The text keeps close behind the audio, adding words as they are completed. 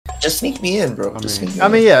Just sneak me in, bro. Just sneak me I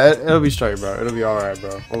mean, in. yeah, it'll be straight, bro. It'll be all right,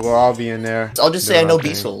 bro. We'll all be in there. I'll just say I know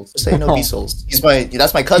B Souls. Just say I know B Souls.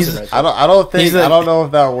 That's my cousin. Right there. I don't know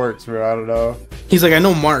if that works, bro. I don't know. He's like, I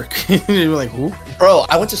know Mark. You're like, who? Bro,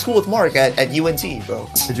 I went to school with Mark at UNT, bro.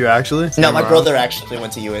 Did you actually? No, my brother actually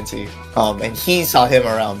went to UNT. And he saw him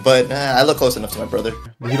around, but I look close enough to my brother.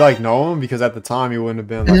 Did you like know him? Because at the time he wouldn't have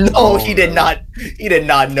been like. No, he did not. He did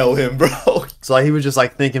not know him, bro. So like, he was just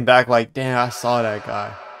like thinking back, like, damn, I saw that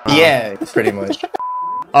guy. Yeah, pretty much.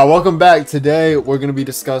 Welcome back. Today we're gonna be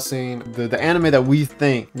discussing the anime that we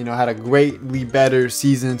think had a greatly better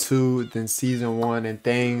season 2 than season 1 and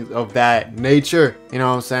things of that nature. You know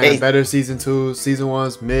what I'm saying? Hey. Better season 2, season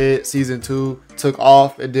 1's mid, season 2 took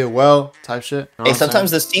off, it did well, type shit. You know Hey, what I'm sometimes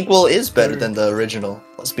the sequel is better than the original.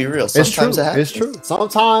 Let's be real. saying? Sometimes it happens. It's true.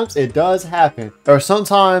 Sometimes it does happen, or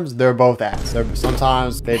sometimes they're both ass.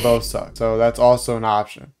 Sometimes they both suck. So that's also an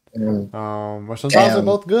option. Or sometimes they're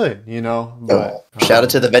both good, but shout out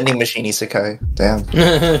to the vending machine isekai. Damn.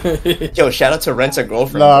 Yo, shout out to Rent a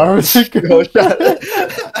Girlfriend. nah, Yo,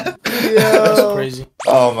 That's crazy.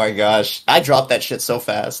 Oh my gosh. I dropped that shit so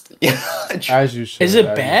fast. as you should. Is it as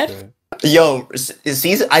you bad? should. Yo,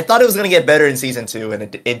 I thought it was gonna get better in season 2, and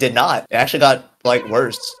it did not. It actually got like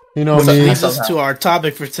worse. You know What's me. up, Leads us to our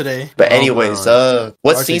topic for today. But anyways, what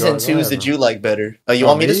Actually, season go 2s ahead, did bro. you like better? You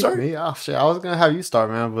want me to start? Me? Oh shit! I was gonna have you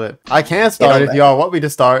start, man, but I can't start don't if y'all want me to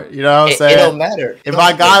start. You know what I'm It saying? don't matter. If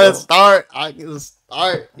I gotta start, I can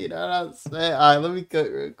start. You know what I'm saying? All right, let me cook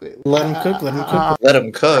real quick. Let him cook. Let him cook. Let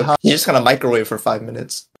him cook. You just kind of microwave for 5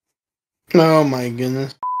 minutes. Oh my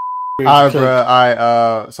goodness. All right, bro. All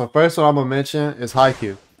right. So first one I'm gonna mention is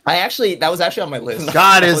Haikyuu. That was actually on my list.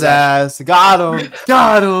 Got his ass. Got him.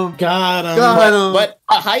 Got him. Got him. Got him. But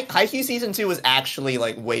Haikyuu season 2 was actually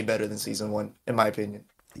like way better than season 1, in my opinion.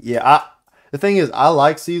 Yeah. The thing is, I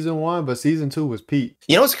like season 1, but season 2 was peak.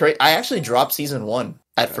 You know what's crazy? I actually dropped season 1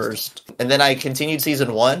 at first, and then I continued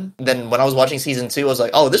season 1. Then when I was watching season 2, I was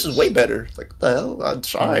like, "Oh, this is way better!" Like, what the hell? I'm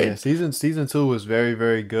sorry. Yeah, season 2 was very,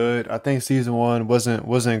 very good. I think season 1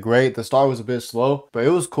 wasn't great. The start was a bit slow, but it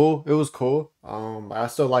was cool. It was cool. I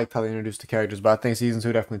still liked how they introduced the characters, but I think season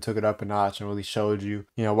 2 definitely took it up a notch and really showed you,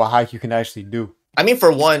 what Haikyuu can actually do. I mean,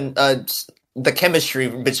 for one, the chemistry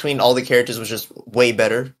between all the characters was just way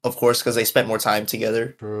better, of course, because they spent more time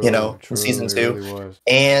together, True, in season 2. It really was.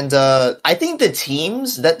 And I think the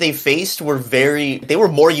teams that they faced were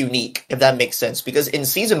more unique, if that makes sense. Because in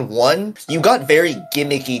season 1, you got very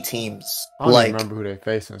gimmicky teams. I don't Like even remember who they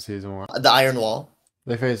faced in season 1. the Iron Wall.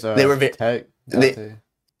 They faced They were Tech.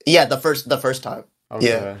 Yeah, the first time. Okay.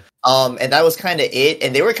 Yeah. And that was kind of it.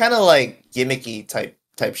 And they were kind of like gimmicky type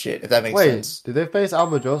shit, if that makes sense. Did they face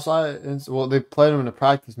Alba Josai? Well, they played him in a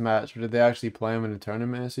practice match, but did they actually play him in the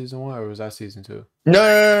tournament in season 1, or was that season 2?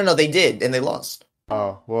 No, they did, and they lost.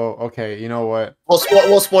 Oh, well, okay. You know what? Well,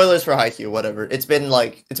 spoilers for Haikyuu, whatever. It's been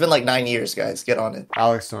like 9 years, guys. Get on it.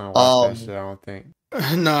 Alex don't watch that shit, I don't think.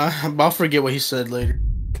 Nah, I'll forget what he said later.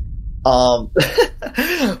 But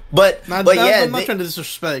yeah, I'm not trying to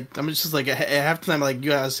disrespect. I'm just like, at half the time, like,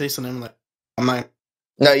 you gotta say something. I'm like, I'm not.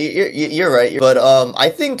 No, you're right. But I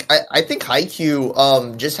think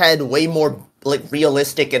Haikyuu just had way more like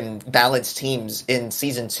realistic and balanced teams in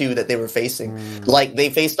season 2 that they were facing. Like they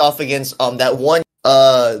faced off against that one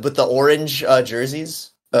with the orange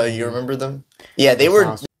jerseys. You remember them? Yeah, they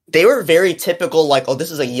were very typical. Like, oh,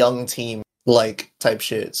 this is a young team, like type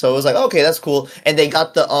shit. So it was like, okay, that's cool. And they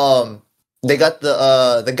got the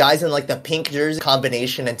guys in like the pink jersey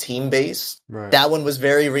combination and team base. Right. That one was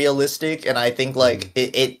very realistic, and I think like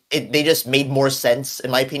they just made more sense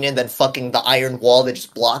in my opinion than fucking the Iron Wall that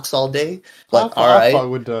just blocks all day. Like, all right, I fuck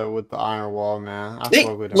with the Iron Wall, man. I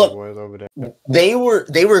fuck with them boys over there. They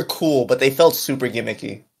were cool, but they felt super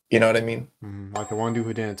gimmicky. You know what I mean? Like the one dude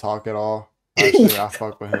who didn't talk at all. Actually, I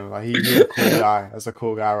fuck with him. Like he's a cool guy. That's a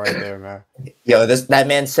cool guy right there, man. Yo, that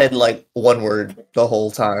man said like one word the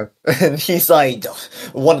whole time, and he's like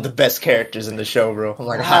one of the best characters in the show, bro. I'm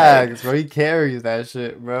like, hi. Bro, he carries that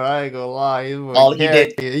shit, bro. I ain't gonna lie. He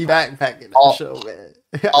backpacking that show, man.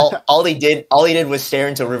 all he did was stare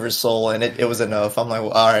into River's soul, and it was enough. I'm like,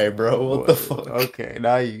 well, all right, bro, what the fuck? Okay,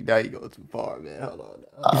 now you go too far, man. Hold on.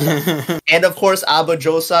 And of course, Aba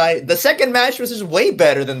Josai. The second match was just way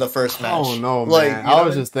better than the first match. Oh no, man! Like, I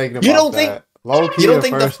was just thinking about you don't that. think Low-key, you don't the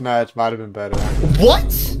think first match might have been better.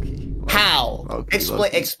 What? How? Low-key.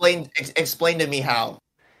 Explain to me how.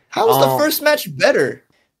 How was the first match better?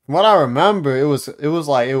 What I remember, it was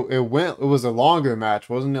like it was a longer match,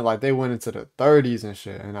 wasn't it? Like they went into the 30s and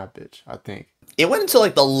shit, and that bitch, I think. It went into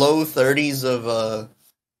like the low 30s of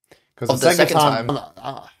Because of the second time.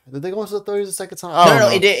 Did they go into the 30s the second time? No,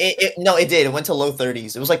 it did. It did. It went to low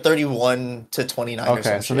 30s. It was like 31 to 29.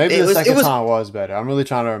 Okay, or so maybe the second time was better. I'm really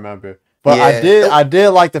trying to remember. But Yeah. I did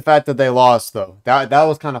like the fact that they lost though. That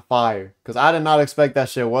was kind of fire because I did not expect that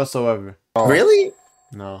shit whatsoever. Really?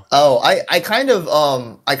 No. Oh, I kind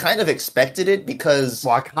of expected it because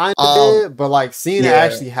Well, I kind of did, but like seeing it yeah.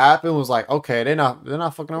 actually happen was like, okay, they're not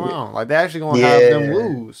fucking around. Like they actually gonna have them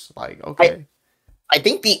lose. Like, okay. I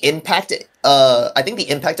think the impact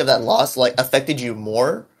of that loss like affected you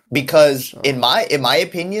more because in my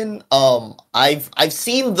opinion, I've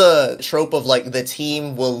seen the trope of like the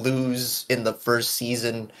team will lose in the first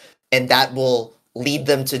season and that will lead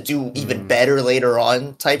them to do even better later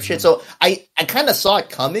on type shit. So I kind of saw it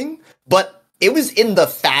coming, but it was in the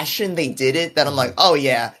fashion they did it that I'm like, oh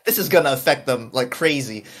yeah, this is gonna affect them like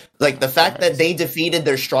crazy. Like the fact that they defeated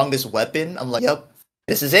their strongest weapon, I'm like, yep.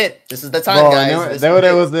 This is it. This is the time, guys. They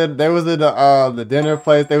was in the dinner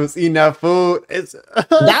place. They was eating that food.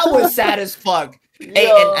 That was sad as fuck. Hey,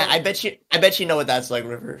 and I bet you know what that's like,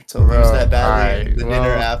 River. To lose that badly the dinner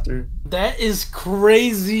after. That is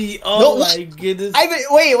crazy. Oh my goodness.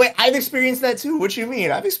 Wait. I've experienced that too. What you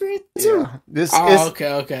mean? I've experienced it too. Yeah.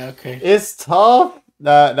 Okay. It's tough.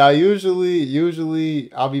 Now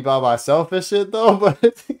usually I'll be by myself and shit though.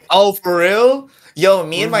 But oh, for real? Yo,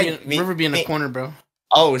 River be in the corner, bro.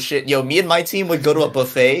 Oh shit, yo, me and my team would go to a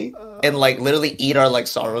buffet and like literally eat our like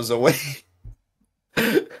sorrows away.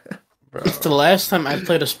 It's the last time I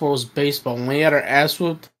played a sport was baseball. When we had our ass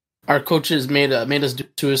whooped, our coaches made us do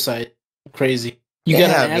suicide. Crazy. You got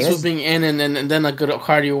an ass whooping and then a good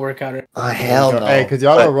cardio workout. Oh hell no! Hey, because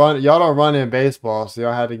y'all don't run in baseball, so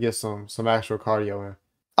y'all had to get some actual cardio in.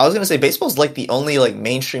 I was gonna say baseball's like the only like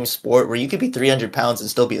mainstream sport where you could be 300 pounds and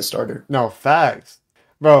still be a starter. No facts.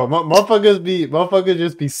 Bro, motherfuckers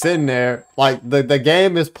just be sitting there like the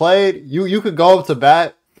game is played. You could go up to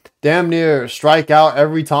bat, damn near strike out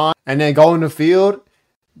every time, and then go in the field,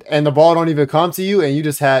 and the ball don't even come to you, and you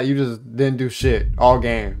just didn't do shit all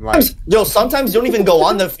game. Like, yo, sometimes you don't even go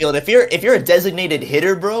on the field. If you're a designated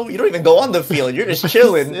hitter, bro, you don't even go on the field. You're just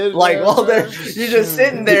chilling. Like while you're just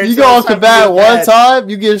sitting there. You go off the bat one time,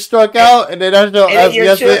 you get struck out, and then that's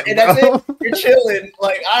it. And that's it. You're chilling.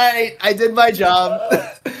 Like I did my job.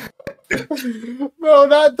 Bro,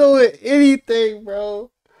 not doing anything, bro.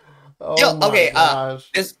 Oh yo, okay. Gosh.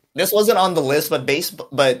 This wasn't on the list, but this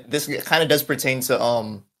kind of does pertain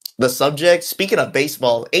to the subject. Speaking of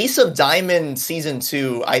baseball, Ace of Diamond season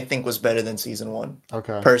 2, I think was better than season 1.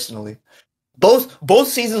 Okay. Personally. Both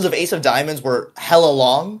seasons of Ace of Diamonds were hella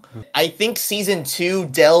long. I think season 2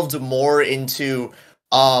 delved more into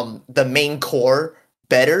the main core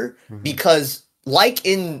better because like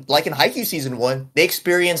in Haikyuu season 1, they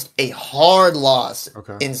experienced a hard loss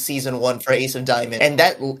in season 1 for Ace of Diamond.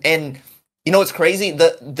 And you know what's crazy?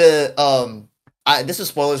 This is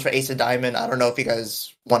spoilers for Ace of Diamond. I don't know if you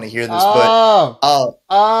guys want to hear this, but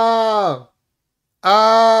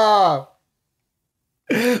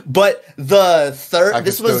the third. I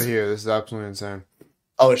can still hear. This is absolutely insane.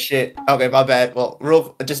 Oh shit! Okay, my bad. Well, real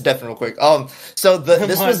quick. So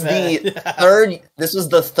this was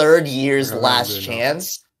the third year's last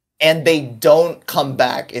chance, and they don't come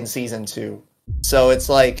back in season 2. So it's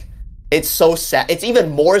like it's so sad. It's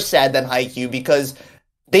even more sad than Haikyuu because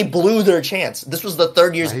they blew their chance. This was the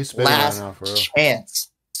third year's last chance.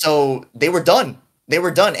 So they were done.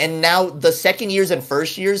 And now the second years and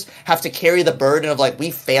first years have to carry the burden of like,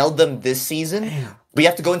 we failed them this season. Damn. We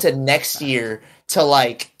have to go into next year to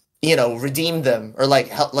like, redeem them or like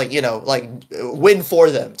help, like, win for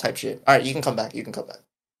them type shit. All right, you can come back.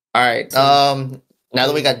 All right. Now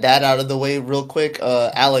that we got that out of the way real quick,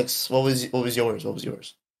 Alex, what was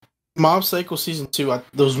yours? Mob Psycho season 2.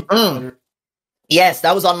 Yes,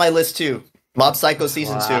 that was on my list too. Mob Psycho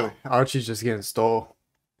season 2. Archie's just getting stole.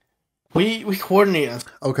 We coordinated.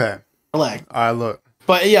 Okay. Like, all right, look.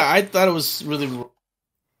 But yeah, I thought it was really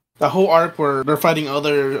the whole arc where they're fighting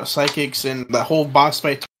other psychics and the whole boss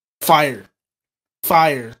fight. Fire.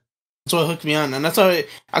 That's what hooked me on, and that's why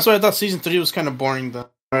I thought season 3 was kind of boring. Though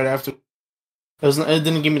right after, it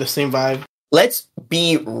didn't give me the same vibe. Let's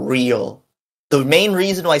be real. The main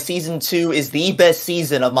reason why season 2 is the best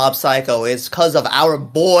season of Mob Psycho is because of our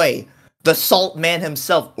boy, the Salt Man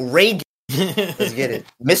himself, Reagan. Let's get it,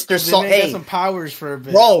 Mr. Salt. Hey, some powers for a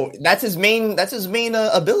bit, bro. That's his main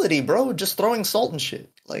ability, bro. Just throwing salt and shit.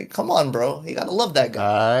 Like, come on, bro. You gotta love that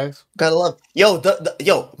guy. Nice. Gotta love.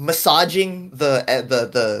 Massaging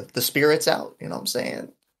the spirits out. You know what I'm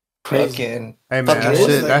saying? Fucking. Hey man,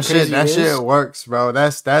 that shit works, bro.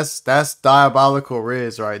 That's diabolical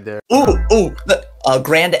Riz right there. Ooh.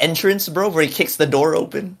 Grand entrance, bro, where he kicks the door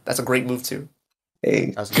open. That's a great move too.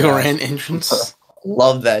 Hey, That's Grand entrance.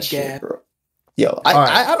 love that shit, Yeah. bro. Yo,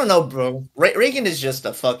 I don't know, bro. Reagan is just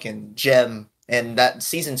a fucking gem, and that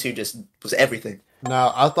season 2 just was everything.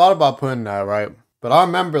 Now, I thought about putting that, right? But I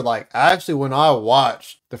remember, like, actually, when I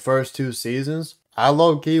watched the first 2 seasons, I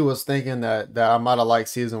low-key was thinking that I might have liked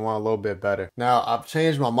season 1 a little bit better. Now, I've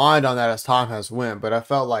changed my mind on that as time has went, but I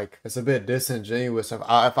felt like it's a bit disingenuous if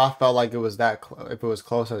I felt like it was if it was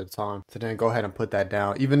close at the time, to then go ahead and put that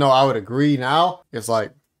down. Even though I would agree now, it's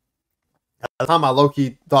like, at the time I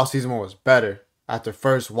low-key thought season 1 was better after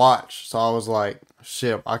first watch. So I was like,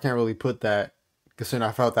 shit, I can't really put that, considering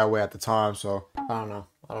I felt that way at the time. So I don't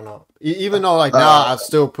know. Even though like now I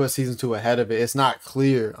still put season 2 ahead of it, it's not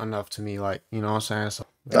clear enough to me. Like, you know what I'm saying? So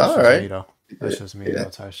that's just me, though. That's just me, though,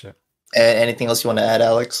 type shit. Anything else you want to add,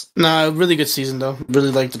 Alex? Nah, really good season though.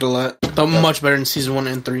 Really liked it a lot. But much better than season 1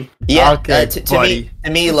 and 3. Yeah, Okay, to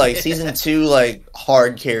me, like season 2, like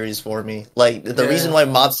hard carries for me. Like the reason why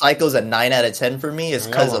Mob Psycho's a 9 out of 10 for me is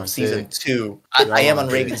because of season 2. I am on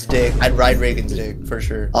Reagan's dick. I'd ride Reagan's dick for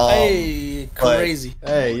sure. Hey, crazy.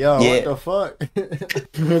 Hey, yo, what the fuck?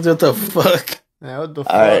 What the fuck? Man, what the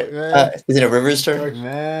fuck, Alright, man? is it a Rivers turn?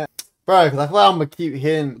 Man. Bro, because I feel like I'm gonna keep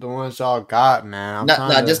hitting the ones y'all got, man.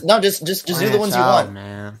 Just do the ones you want,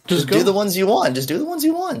 man. Just do the ones you want. Just do the ones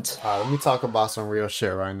you want. Alright, let me talk about some real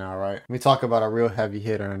shit right now, right? Let me talk about a real heavy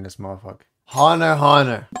hitter in this motherfucker.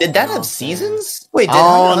 Hunter. Did that have seasons? Wait, did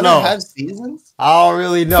I don't know. Hunter have seasons? I don't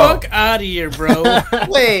really know. Fuck out of here, bro.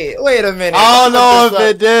 Wait a minute. I don't know if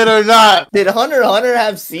it did or not. Did Hunter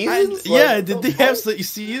have seasons? Yeah, did they have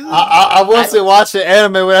seasons? I wasn't watching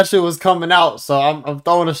anime when that shit was coming out, so I'm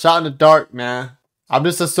throwing a shot in the dark, man. I'm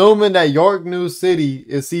just assuming that York New City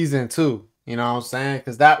is season 2. You know what I'm saying?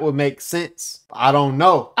 Because that would make sense. I don't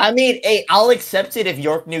know. I mean, hey, I'll accept it if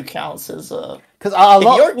York New counts as Because if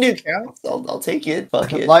York New counts, I'll take it.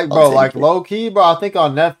 Fuck it. Like, bro, like it. low key, bro. I think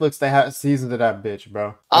on Netflix they had seasons of that bitch,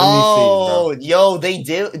 bro. Yo, they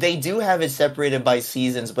do have it separated by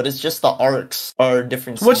seasons, but it's just the arcs are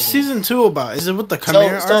different. What's season 2 about? Is it with the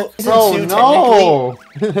Chimera arc? Season 2 no.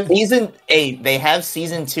 Season 8, they have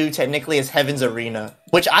season 2 technically as Heaven's Arena,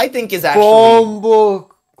 which I think is actually Bombo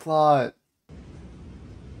Clot.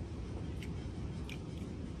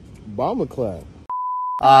 Bomber clap.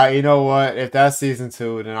 You know what? If that's season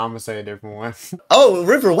 2, then I'm gonna say a different one. Oh,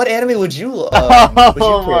 River, what anime would you?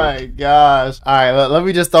 Oh my gosh! All right, let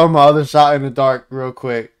me just throw my other shot in the dark real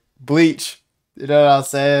quick. Bleach. You know what I'm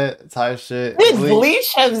saying? Type shit. Did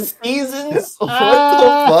Bleach have seasons? What the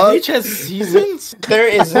fuck? Bleach has seasons? There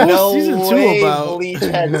is What was no season 2 way about? Bleach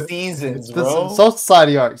had seasons, bro. Soul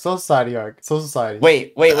Society arc. Soul Society.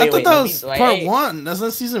 Wait. I thought that let was me- part hey, 1. That's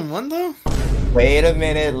not season 1 though? Wait a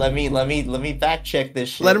minute. Let me fact check this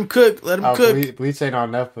shit. Let him cook. Bleach ain't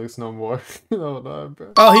on Netflix no more. Hold on,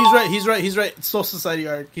 bro. Oh, he's right. Soul Society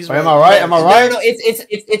arc. He's Wait, right. am I right? Am I right? No,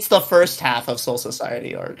 it's the first half of Soul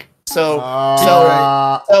Society arc. So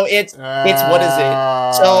it's what is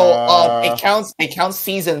it? So it counts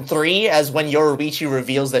season 3 as when Yoruichi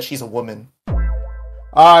reveals that she's a woman.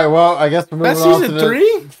 All right, well, I guess we're moving That's on season to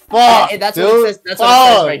 3? Fuck, That's dude. what it says. That's what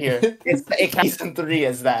it says right here. It counts season 3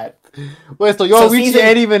 as that. Wait, so Yoruichi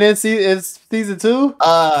ain't even in season 2?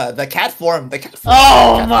 The cat form.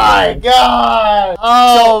 Oh my god!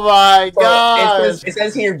 Oh my god! It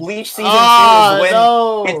says here, Bleach season 2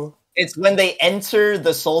 is when it's when they enter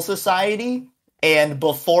the Soul Society and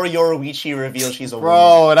before Yoruichi reveals she's a woman.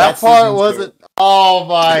 Bro, that That's part season wasn't. Oh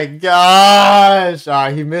my gosh! All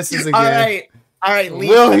right, he misses again. All right.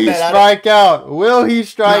 Will he strike out? Will he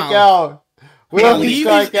strike out? Will he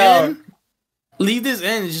strike out? Leave this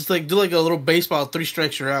in. Just like do like a little baseball 3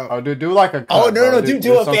 strikes you're out. Oh, dude, do like a cut. Oh no, bro. do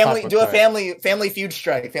a some family, type of cut. family feud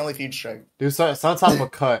strike. Do some type of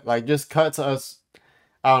cut. Like just cut to us.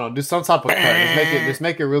 I don't know. Do some type of cut. Just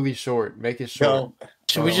make it really short. Make it short.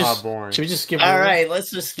 Should we just skip? All right,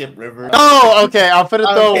 let's just skip River. Oh, okay. I'm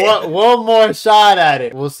finna throw one more shot at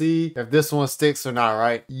it. We'll see if this one sticks or not.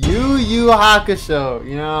 Right? Yu Yu Hakusho.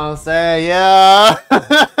 You know what I'm saying? Yeah.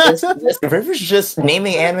 River's just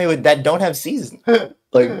naming anime that don't have seasons.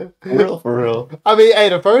 Like for real. I mean, hey,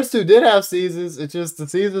 the first 2 did have seasons. It's just the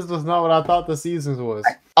seasons was not what I thought the seasons was.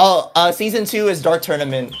 Oh, season 2 is Dark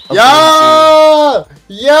Tournament. Yeah.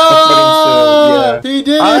 Yeah. He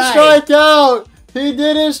didn't strike out. He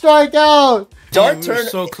didn't strike out. Dark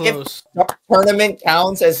so close. If Dark Tournament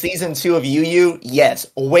counts as season 2 of Yu Yu,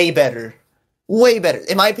 yes, way better. Way better.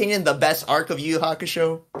 In my opinion, the best arc of Yu Yu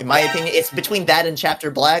Hakusho. In my opinion, it's between that and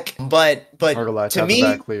Chapter Black. But to me,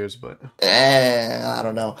 Black clears, but I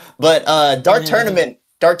don't know. But Dark Tournament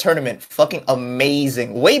Dark Tournament, fucking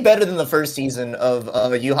amazing. Way better than the first season of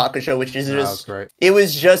Yu Yu Hakusho, which is That was just great. it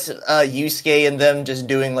was just Yusuke and them just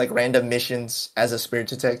doing like random missions as a spirit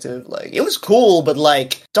detective. Like it was cool, but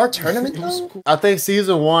like Dark Tournament though? I think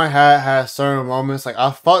season 1 had certain moments. Like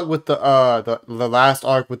I fucked with the last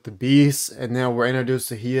arc with the beasts, and then we're introduced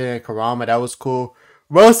to Hiei and Kurama. That was cool.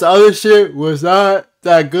 Most of the other shit was not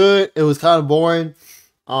that good. It was kind of boring.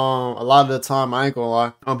 A lot of the time, I ain't gonna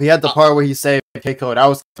lie. He had the part where he saved Keiko. That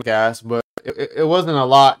was gas, but it wasn't a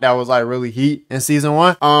lot that was like really heat in season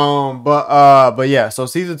 1. But yeah. So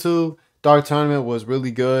season 2, Dark Tournament was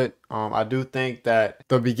really good. I do think that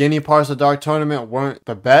the beginning parts of Dark Tournament weren't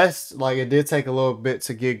the best. Like it did take a little bit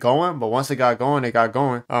to get going, but once it got going, it got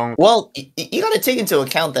going. Well, you got to take into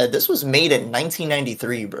account that this was made in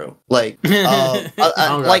 1993, bro. Like,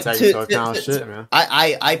 like to account shit, man.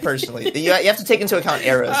 I personally, you have to take into account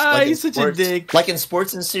eras. Like he's such a dick. Like in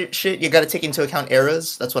sports and shit, you got to take into account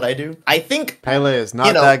eras. That's what I do. I think Pele is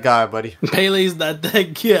not that guy, buddy. Pele's not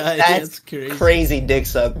that guy. That's crazy dick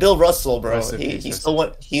suck. Bill Russell, bro. He's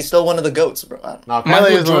still one of the goats, bro. No,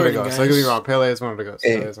 Pele is one of the goats. Don't get me wrong. Pele is one of the goats.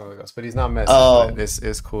 Pele is one of the goats, but he's not Messi. But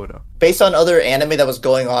it's cool though. Based on other anime that was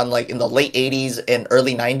going on, like in the late 80s and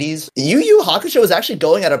early 90s, Yu Yu Hakusho was actually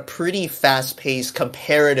going at a pretty fast pace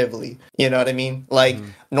comparatively. You know what I mean? Like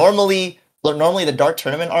normally the Dark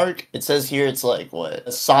Tournament arc, it says here it's like what,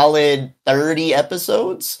 a solid 30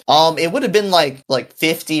 episodes. It would have been like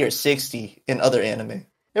 50 or 60 in other anime.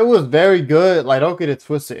 It was very good. Like, don't get it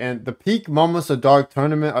twisted. And the peak moments of Dark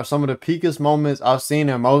Tournament are some of the peakest moments I've seen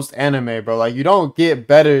in most anime, bro. Like, you don't get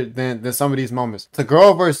better than some of these moments. The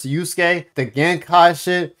girl versus Yusuke, the Genkai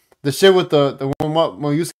shit, the shit with the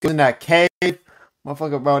when Yusuke in that cave,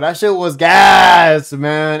 motherfucker, bro. That shit was gas,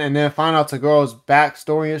 man. And then find out the girl's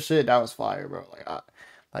backstory and shit. That was fire, bro.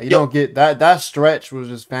 Like you don't get that. That stretch was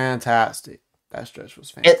just fantastic. That stretch was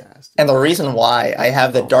fantastic. And the reason why I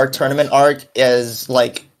have the Dark Tournament arc is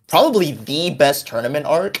like probably the best tournament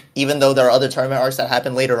arc, even though there are other tournament arcs that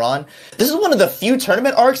happen later on. This is one of the few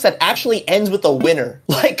tournament arcs that actually ends with a winner.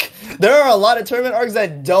 Like there are a lot of tournament arcs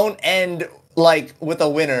that don't end like with a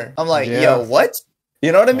winner. I'm like, yo, what?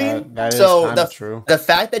 You know what I mean? That so is true. The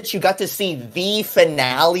fact that you got to see the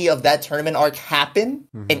finale of that tournament arc happen,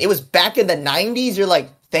 and it was back in the 90s, you're like,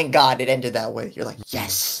 thank God it ended that way. You're like,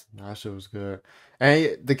 yes. That shit was good.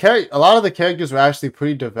 And a lot of the characters were actually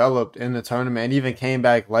pretty developed in the tournament and even came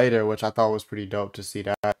back later, which I thought was pretty dope to see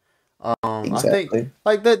that. Exactly. I think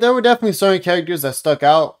like there were definitely certain characters that stuck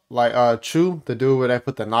out, like Chu, the dude where they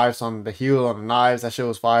put the knives on the heel on the knives. That shit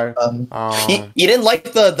was fire. You didn't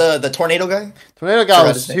like the tornado guy? Tornado guy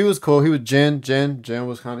was cool. He was Jin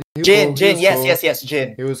was kind of Jin. Yes,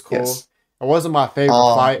 Jin. He was cool. Yes. It wasn't my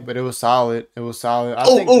favorite fight, but it was solid. It was solid. I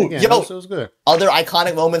think it was good. Other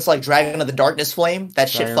iconic moments like Dragon of the Darkness Flame. That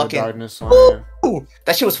shit fucking.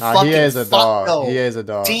 That shit was fucking. He is a dog. He is a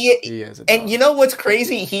dog. He is a dog. And you know what's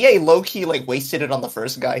crazy? He low key like wasted it on the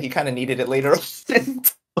first guy. He kind of needed it later on.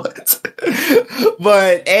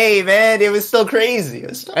 But hey, man, it was still crazy. It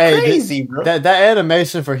was still crazy, bro. That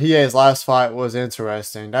animation for Hiei's last fight was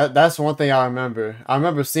interesting. That's one thing I remember. I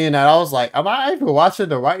remember seeing that. I was like, am I even watching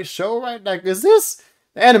the right show right now? Is this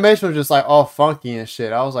the animation was just like all funky and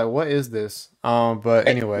shit. I was like, what is this? But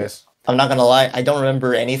anyways. I'm not gonna lie, I don't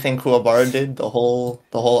remember anything Kuwabara did the whole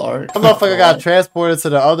arc. That motherfucker got transported to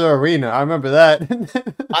the other arena. I remember that.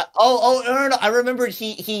 No. I remember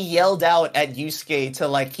he yelled out at Yusuke to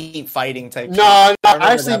like keep fighting type. No,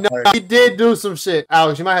 actually, no, he did do some shit.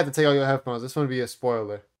 Alex, you might have to take out your headphones. This one be a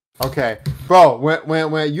spoiler. Okay, bro. When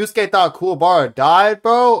Yusuke thought Kuwabara died,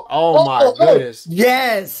 bro. Oh my goodness.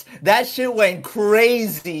 Yes, that shit went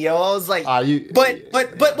crazy, yo. I was like, but wait.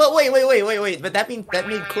 But that mean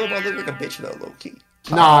Kuwabara looked like a bitch though, low key.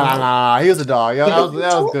 Nah. He was a dog. Yo, that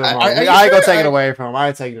was good. I ain't gonna take it away from him. I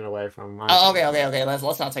ain't taking it away from him. Okay.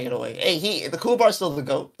 Let's not take it away. Hey, the Kuwabara's still the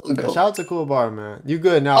GOAT. Shout out to Kuwabara, man. You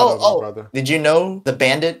good now, my brother. Did you know the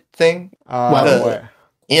bandit thing? What?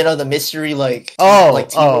 You know, the mystery, like, or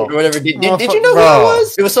whatever. Did you know who it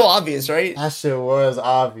was? It was so obvious, right? That shit was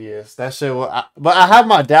obvious. But I have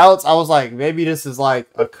my doubts. I was like, maybe this is like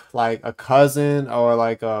a cousin or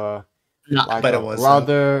like a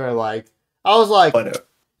brother or like. I was like,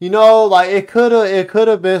 you know, like it could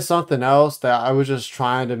have been something else that I was just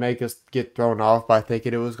trying to make us get thrown off by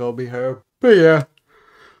thinking it was gonna be her. But yeah.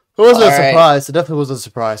 It wasn't a surprise. It definitely was a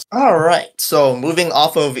surprise. All right. So moving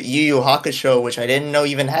off of Yu Yu Hakusho, which I didn't know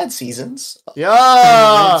even had seasons.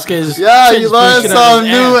 Yeah, you learn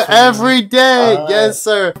something new every day. Yes,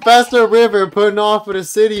 sir. Professor River putting on for the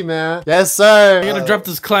city, man. Yes, sir. I'm gonna drop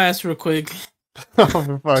this class real quick. Oh,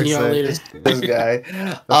 for fuck's See y'all sake. later. This guy.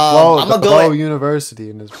 The I'm gonna go. Flow University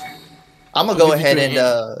in this. I'm gonna I'll go give you ahead three.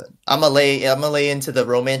 and I'm gonna lay into the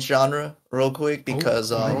romance genre real quick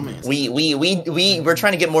because romance. we're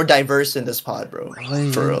trying to get more diverse in this pod, bro.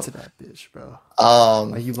 Lay For real. into that bitch, bro.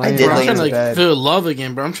 Like you I laying did Bro, I'm lay trying to into like feel love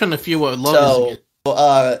again, bro. I'm trying to feel what love So, is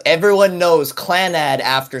again. everyone knows Clanad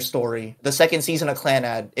After Story. The second season of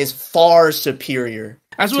Clanad is far superior.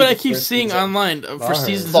 That's to what I the keep first seeing season. online for Far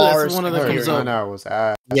season 2. far That's one of that superior. comes up. was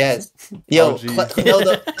ass. Yes. Yo, Oh, geez.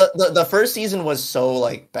 the first season was so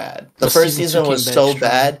like bad. The But first season season two was came so back strong.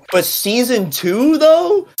 bad. But season 2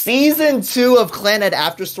 though, season 2 of Clanad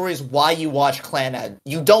After Story is why you watch Clanad.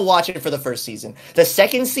 You don't watch it for the first season. The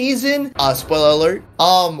second season, spoiler alert,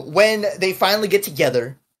 when they finally get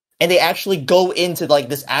together and they actually go into like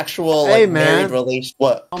this actual Hey, like man. married relation.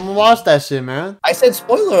 What? I'm gonna watch that shit, man. I said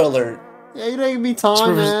spoiler alert. Yeah, you didn't give me time,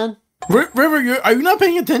 River's- man. River, are you not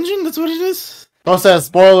paying attention? That's what it is. Bro said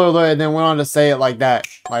spoiler alert and then went on to say it like that.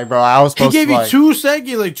 Like, bro, I was He supposed gave to you like. 2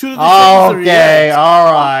 seconds, like 2 to 3 Oh, seconds. to okay, react.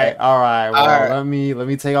 all right. Well, Alright. let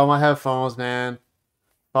me take out my headphones, man.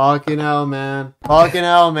 Fucking hell, man.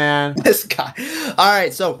 This guy. All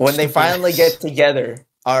right, so when they finally get together,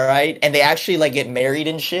 all right, and they actually like get married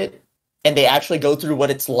and shit, and they actually go through what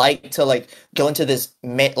it's like to like go into this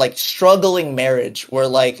like struggling marriage where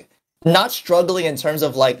like not struggling in terms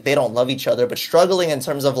of like they don't love each other, but struggling in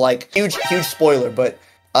terms of like huge spoiler, but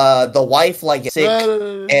the wife like gets sick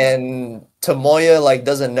and Tomoya like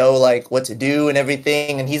doesn't know like what to do and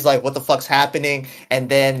everything, and he's like, what the fuck's happening? And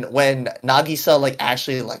then when Nagisa like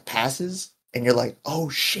actually like passes and you're like, oh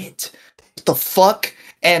shit, what the fuck?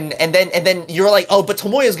 And then you're like, oh, but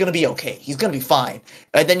Tomoya's gonna be okay, he's gonna be fine.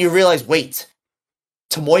 And then you realize, wait,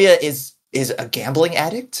 Tomoya is a gambling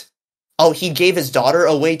addict. Oh, he gave his daughter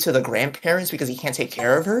away to the grandparents because he can't take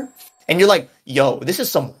care of her. And you're like, yo, this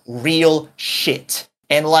is some real shit.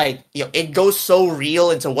 And like, you know, it goes so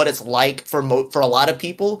real into what it's like for a lot of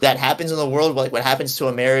people that happens in the world. Like what happens to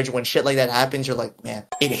a marriage when shit like that happens, you're like, man,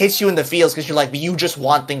 it hits you in the feels because you're like, you just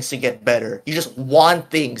want things to get better. You just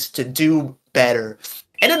want things to do better.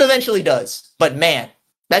 And it eventually does. But man,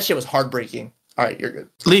 that shit was heartbreaking. All right, you're good.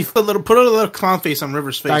 Put a little clown face on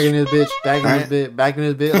River's Back in face. this bitch, back in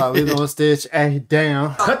this bit, like we on Stitch. Hey,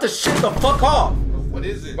 damn. Cut the shit the fuck off. What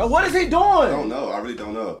is it? But what is he I doing? don't know. I really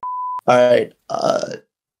don't know. All right.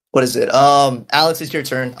 What is it? Alex, it's your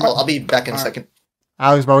turn. I'll be back in a second.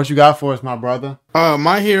 Alex, bro, what you got for us, my brother?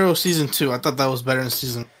 My Hero season 2. I thought that was better than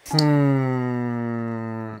season. Isn't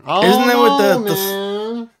Isn't that what the-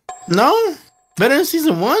 man? No, better than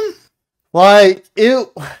season 1. Like it?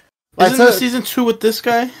 Isn't the season 2 with this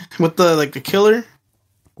guy with the killer?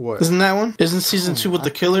 What? Isn't that one? Isn't season 2 with the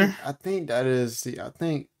killer? I think that is. I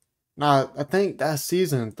think that's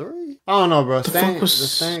season 3. I don't know, bro. The fuck was- The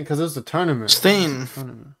Stain, because it's a tournament. Stain. It's a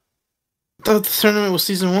tournament. I thought the tournament was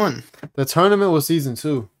season 1. The tournament was season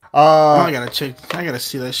 2. Oh, I gotta check. I gotta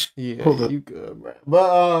see that shit. Yeah, Hold up. you good,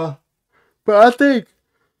 bro. But I think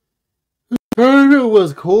the tournament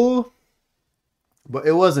was cool, but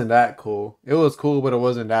it wasn't that cool. It was cool, but it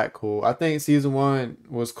wasn't that cool. I think season 1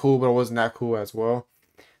 was cool, but it wasn't that cool as well.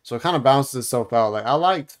 So it kind of balances itself out. Like I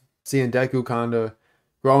liked seeing Deku kind of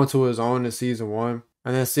grow into his own in season 1,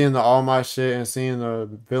 and then seeing the All Might shit and seeing the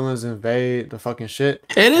villains invade the fucking shit.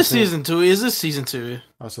 It is I think- season 2. Is this season 2?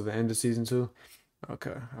 Also, the end of season 2.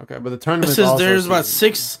 Okay. But the tournament It says there's about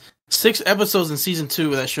six episodes in season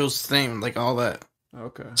 2 that shows Stain, like all that.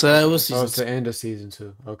 Okay. So that was So season it's 2. the end of season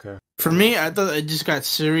 2. Okay. For me, I thought it just got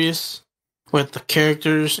serious with the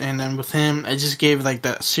characters, and then with him, it just gave like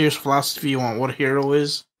that serious philosophy on what a hero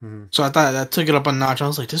is. Mhm. So I thought that took it up a notch. I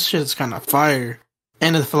was like, this shit is kind of fire,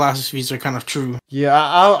 and the philosophies are kind of true. Yeah,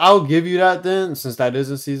 I'll give you that then, since that is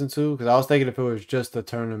in season 2. Because I was thinking if it was just the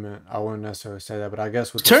tournament, I wouldn't necessarily say that. But I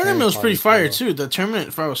guess with the Tournament same was pretty part fire as too. The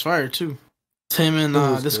tournament was fire too. Tim and It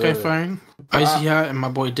was this guy good. firing, But Icy Hot and my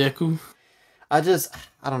boy Deku. I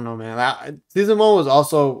don't know, man. Season 1 was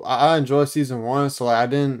also I enjoyed season 1, so like I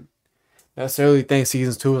didn't necessarily think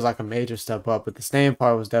season 2 was like a major step up, but the staying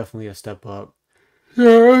part was definitely a step up.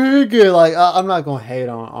 Yeah, good. Like I'm not gonna hate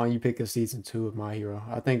on you picking season 2 of My Hero.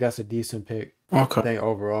 I think that's a decent pick. I Okay. think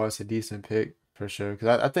overall it's a decent pick for sure.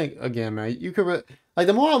 Because I think again, man, you could like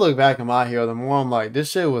the more I look back at My Hero, the more I'm like, this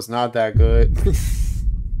shit was not that good.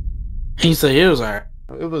 He said it was alright.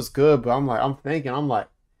 It was good, but I'm thinking about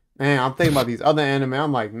these other anime.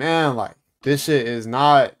 I'm like, man, like this shit is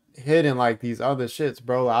not hitting like these other shits,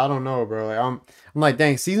 bro. I don't know, bro. Like I'm like,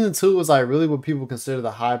 dang, season 2 was like really what people consider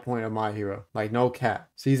the high point of My Hero. Like no cap.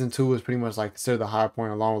 Season 2 was pretty much like considered the high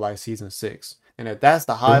point along with like season 6. And if that's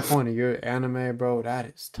the high point of your anime, bro, that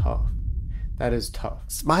is tough. That is tough.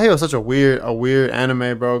 My Hero is such a weird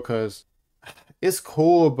anime, bro, because it's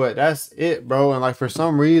cool, but that's it, bro. And like for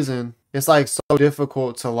some reason, it's like so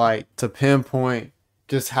difficult to pinpoint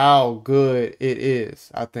just how good it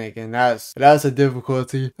is, I think. And that's a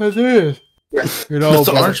difficulty. That's it. You know, It's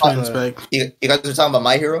the but- Archman's back. You guys are talking about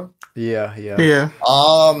My Hero? Yeah. Yeah.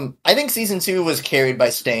 I think season 2 was carried by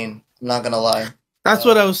Stain. I'm not gonna lie. That's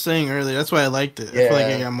what I was saying earlier. That's why I liked it. I feel like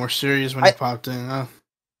Yeah. it got more serious when it popped in.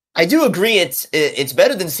 I do agree it's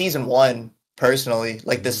better than season 1, personally.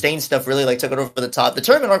 Like the Stain stuff really like took it over the top. The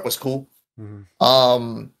tournament arc was cool.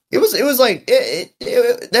 Mhm. It was like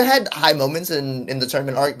it had high moments in the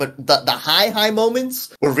tournament arc, but the high moments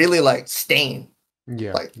were really like Stain.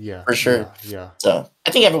 Yeah, Like, yeah, for sure. Yeah. So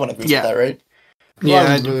I think everyone agrees Yeah. with that, right? Yeah,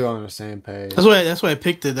 I I'm do. really on the same page. That's why I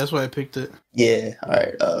picked it. Yeah. All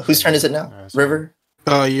right. Whose turn is it now? That's River.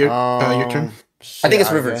 Your turn. I think it's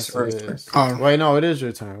shit, Rivers. guess Rivers it first. is. Oh. Wait, no, it is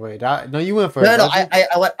your turn. Wait, no, you went first. No, didn't you?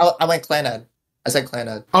 I went Clanad. I said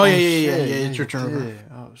Clanad. Oh yeah, shit, It's your you turn. River. did.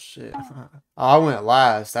 Oh shit. I went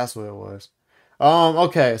last. That's what it was.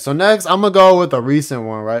 Okay, so next I'm gonna go with a recent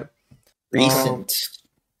one, right? Recent.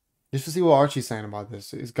 Just to see what Archie's saying about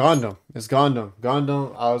this. It's Gundam.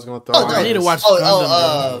 Gundam. I was gonna throw. Oh, on I need to this. watch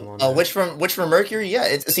Gundam. which from Mercury?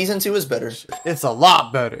 Yeah, season 2 is better. It's a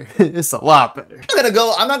lot better. It's a lot better.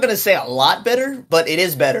 I'm not gonna say a lot better, but it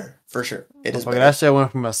is better for sure. It is Okay, better. that shit went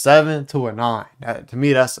from a 7 to a 9. To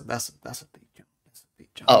me, that's a big jump. That's a big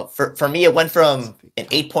jump. Oh, for me, it went from an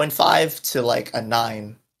 8.5 to like a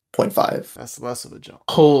 9.5. That's less of a jump.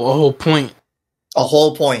 A whole point. A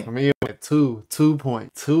whole point. For me, it went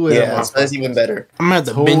 2.2. Yeah, so that's even better. I'm gonna have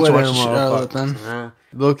to Two binge of watch them the shit out of it motherfuckers, then. man.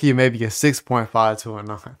 Low key, maybe a 6.5 to a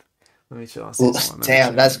 9. Let me chill on season 1.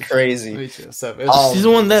 Damn, that's Let crazy. me chill.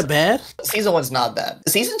 Season 1 that bad? Season 1's not bad.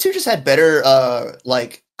 Season 2 just had better,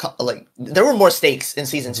 like there were more stakes in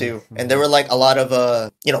season 2, and there were like a lot of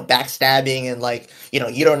backstabbing and like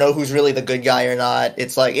you don't know who's really the good guy or not.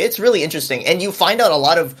 It's like it's really interesting, and you find out a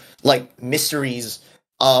lot of like mysteries.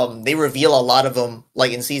 They reveal a lot of them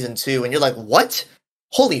like in season 2, and you're like, what?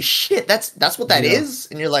 Holy shit, that's what that is.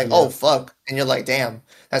 And you're like, oh fuck, and you're like, damn,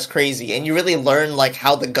 that's crazy. And you really learn like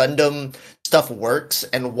how the Gundam stuff works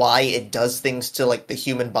and why it does things to like the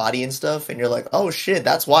human body and stuff. And you're like, oh shit,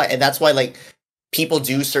 that's why. And that's why like people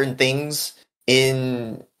do certain things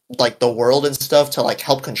in like the world and stuff to like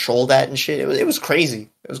help control that and shit. It was crazy.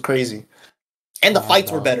 It was crazy. And the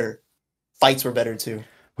fights were better. Fights were better too.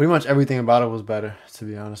 Pretty much everything about it was better, to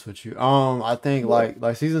be honest with you. I think like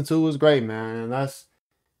season 2 was great, man. And that's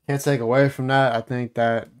can't take away from that. I think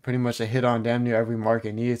that pretty much it hit on damn near every mark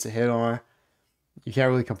it needed to hit on. You can't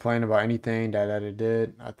really complain about anything that it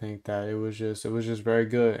did. I think that it was just very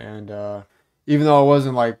good. And even though it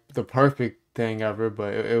wasn't like the perfect thing ever,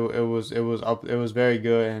 but it was very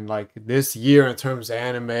good. And like this year in terms of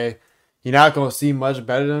anime, you're not gonna see much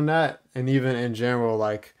better than that. And even in general,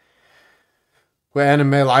 like with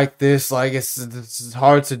anime like this, like it's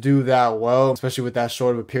hard to do that well, especially with that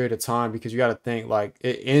short of a period of time, because you got to think like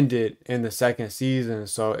it ended in the second season,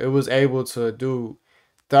 so it was able to do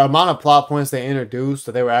the amount of plot points they introduced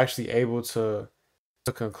that they were actually able to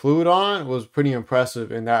conclude on was pretty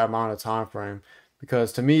impressive in that amount of time frame.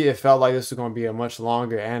 Because to me, it felt like this was going to be a much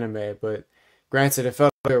longer anime, but granted, it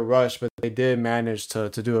felt a bit rushed, but they did manage to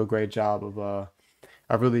do a great job of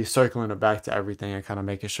really circling it back to everything and kind of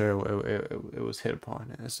making sure it was hit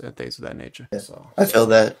upon and things of that nature. So I feel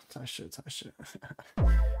that. Tight shit.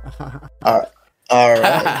 All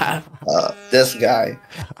right. This guy.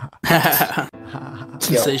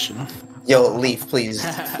 Sensational. Yo, Leaf, please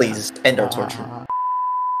end our torture.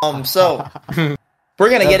 So we're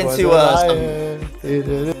gonna get into some.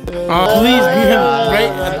 Oh, please be him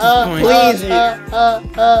right at this point.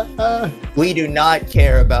 Please, we do not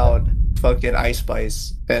care about fucking Ice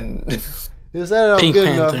Spice and. Is that Pink good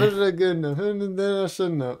enough? Panther. Is that good enough? Then I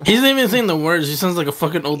shouldn't know. He's not even saying the words. He sounds like a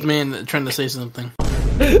fucking old man trying to say something.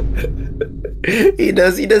 He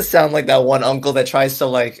does sound like that one uncle that tries to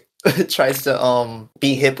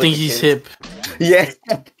be hip with Think the he's kids. hip. Yeah.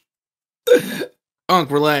 Unc,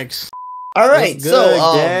 relax. All right. What's So good,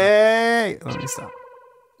 gang? Let me stop.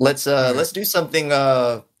 let's do something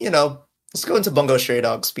let's go into Bungo Stray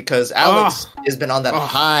Dogs because Alex has been on that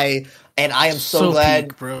high, and I am so glad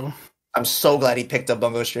peak, bro. I'm so glad he picked up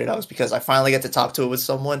Bungo Stray Dogs because I finally get to talk to it with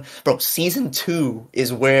someone. Bro, season 2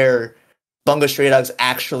 is where Bungo Stray Dogs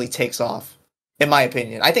actually takes off, in my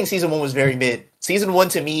opinion. I think season 1 was very mid. Season 1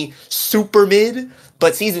 to me, super mid,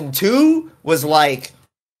 but season 2 was like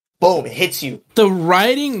boom, it hits you. The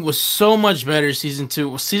writing was so much better season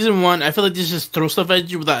 2. Season 1, I feel like they just throw stuff at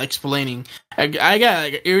you without explaining. I got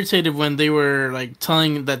like, irritated when they were like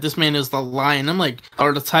telling that this man is the lion. I'm like,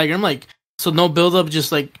 or the tiger. I'm like, so no build up,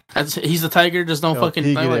 just like he's the tiger. Just no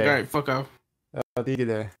fucking. I'm like, all right, fuck off.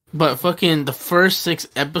 But fucking the first 6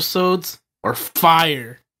 episodes are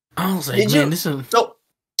fire. I was like, this is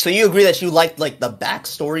so you agree that you liked like the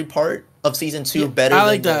backstory part of season 2 better? I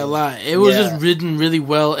like that a lot. It was just written really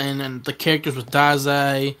well, and the characters with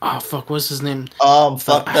Dazai. Oh fuck, what's his name?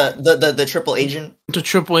 The triple agent. The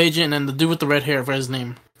triple agent and the dude with the red hair. I forgot his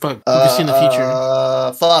name. Fuck, you can see in the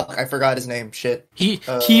feature. Fuck, I forgot his name. Shit. He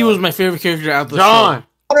was my favorite character out of the John. show.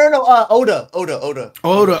 No, Oda.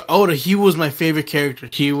 Oda, he was my favorite character.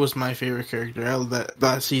 He was my favorite character out of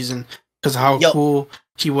that season because how cool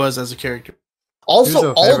he was as a character.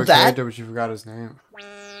 Also, all of that, but you forgot his name.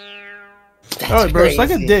 Oh, bro, it's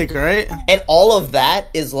like a dick, right? And all of that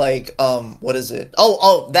is like, what is it?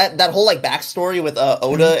 That whole like backstory with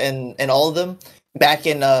Oda and all of them back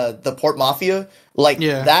in the Port Mafia, like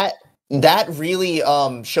that really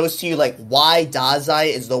shows to you like why Dazai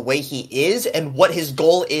is the way he is and what his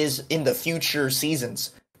goal is in the future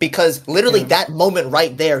seasons. Because literally that moment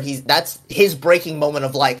right there, that's his breaking moment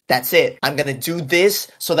of like, that's it. I'm gonna do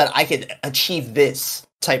this so that I can achieve this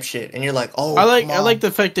type shit. And you're like, oh, I like the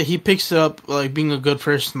fact that he picks up like being a good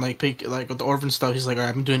person, like with the orphan stuff. He's like, all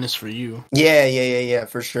right, I'm doing this for you. Yeah,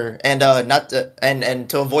 for sure. And and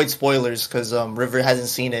to avoid spoilers, because River hasn't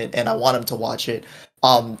seen it and I want him to watch it.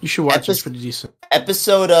 You should watch it. It's pretty decent.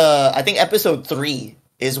 I think episode 3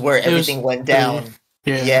 is where everything went down.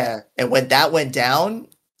 Yeah. And when that went down,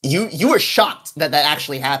 you were shocked that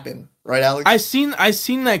actually happened, right, Alex? I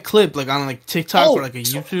seen that clip like on like TikTok or like a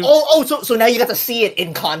YouTube. So now you got to see it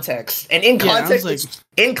in context, and in context,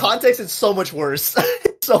 it's so much worse.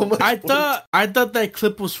 So much. I thought that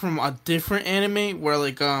clip was from a different anime where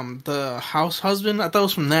like the house husband. I thought it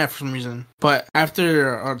was from that for some reason. But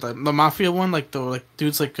after the mafia one, like the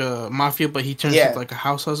dude's like a mafia, but he turns into like a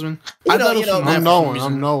house husband. I thought it was from that for some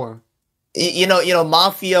reason. I'm knowing. You know,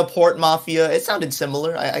 Mafia, Port Mafia. It sounded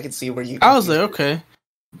similar. I could see where you. I was like, okay,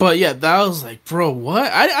 but yeah, that was like, bro, what?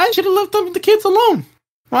 I should have left them the kids alone.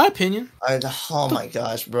 My opinion. Oh my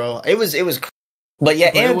gosh, bro, it was. But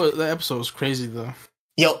yeah, the episode was crazy though.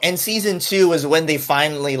 Yo, and season 2 is when they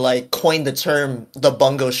finally like coined the term the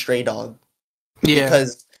Bungo Stray Dog. Yeah,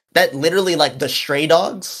 because that literally like the stray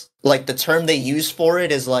dogs, like the term they use for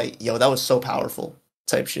it is like, yo, that was so powerful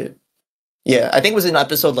type shit. Yeah, I think it was in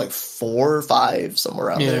episode like 4 or 5, somewhere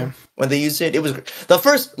around there when they used it. It was the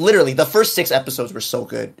first 6 episodes were so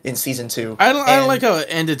good in season 2. I don't like how it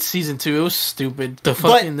ended season 2. It was stupid.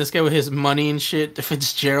 This guy with his money and shit,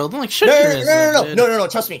 Fitzgerald. I'm like, shut no.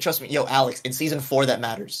 Trust me. Yo, Alex, in season 4 that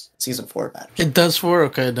matters. Season 4 matters. It does 4,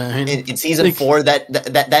 okay. Then. In season 4,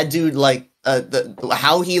 that dude like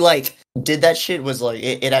how he like did that shit was like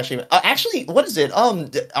it actually what is it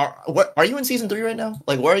are you in season 3 right now?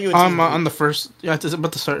 Like where are you in season 3? On the first it's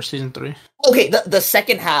about to start season 3. Okay, the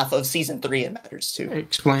second half of season 3 it matters too.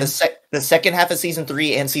 Explain. The second half of season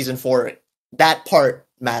 3 and season 4, that part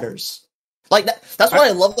matters. Like that's what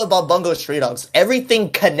I love about Bungo Stray Dogs. Everything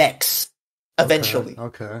connects eventually.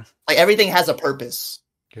 Okay. Like everything has a purpose.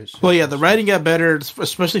 Well, yeah, the writing got better,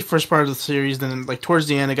 especially first part of the series. Then, like towards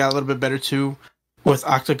the end, it got a little bit better too, with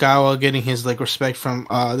Akutagawa getting his like respect from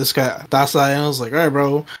this guy Dazai. I was like, all right,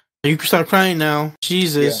 bro, you can start crying now.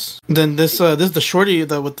 Jesus. Yeah. Then this the shorty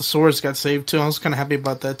that with the swords got saved too. I was kind of happy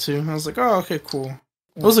about that too. I was like, oh, okay, cool.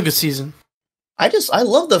 It was a good season. I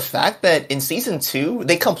love the fact that in season 2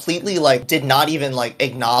 they completely like did not even like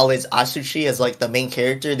acknowledge Asuchi as like the main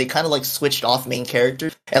character. They kind of like switched off main character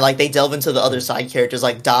and like they delve into the other side characters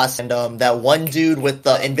like Das and that one dude with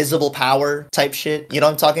the invisible power type shit. You know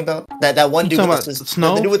what I'm talking about? That one dude with the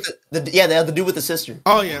Snow? The dude with the dude with the sister.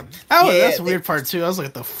 Oh yeah, that's a weird part too. I was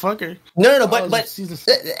like, the fucker. No, but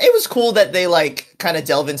it was cool that they like kind of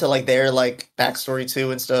delve into like their like backstory too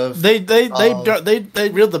and stuff. They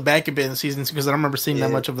reeled the back a bit in season 2 because I don't remember seeing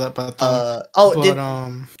that much of that. But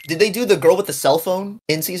did they do the girl with the cell phone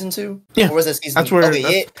in season 2? Yeah, or was that season? That's where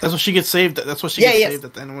that's what she gets saved. That's what she gets saved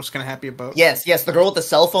at the end. I was kind of happy about. Yes, the girl with the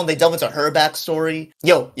cell phone. They delve into her backstory.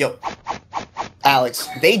 Yo, Alex,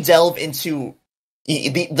 they delve into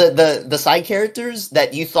the side characters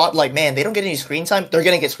that you thought like, man, they don't get any screen time. They're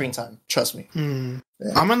gonna get screen time. Trust me. Yeah.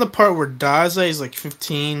 I'm in the part where Dazai is like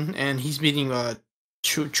 15 and he's meeting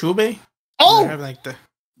Chube.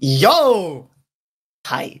 Yo,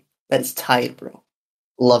 tight. That is tight, bro.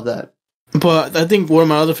 Love that. But I think one of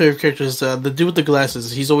my other favorite characters is the dude with the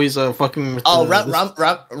glasses. He's always fucking with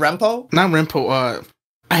Rempo? Not Rempo,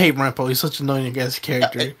 I hate Rampo. He's such an annoying ass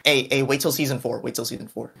character. Hey, wait till season 4. Wait till season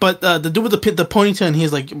 4. But the dude with the ponytail and he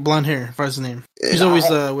has like blonde hair. What's his name? He's always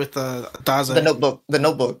with Daza. The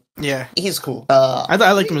Notebook. Yeah, He's cool. I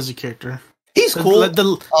liked him as a character. He's cool.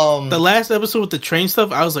 The last episode with the train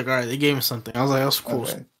stuff, I was like, all right, they gave me something. I was like, that's cool.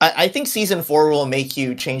 Okay. I think season 4 will make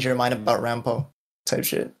you change your mind about Rampo type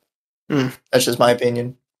shit. That's just my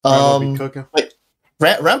opinion. Be cooking.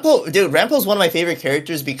 But Rampo's one of my favorite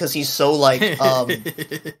characters because he's so like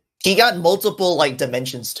he got multiple like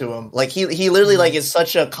dimensions to him. Like he literally like is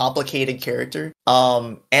such a complicated character.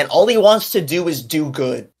 And all he wants to do is do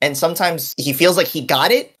good. And sometimes he feels like he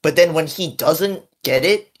got it, but then when he doesn't get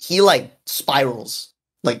it, he like spirals.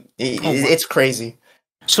 Like it's crazy.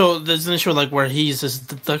 So there's an issue like where his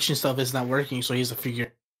deduction stuff is not working, so he's a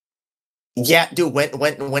figure. Yeah, dude,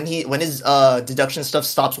 when his deduction stuff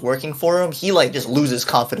stops working for him, he like just loses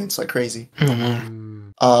confidence like crazy.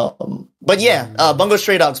 But yeah, Bungo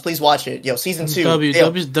Stray Dogs, please watch it. Yo, season 2.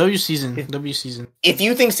 W season. If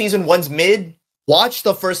you think season 1's mid, watch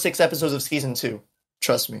the first 6 episodes of season 2.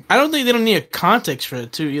 Trust me. I don't think they don't need a context for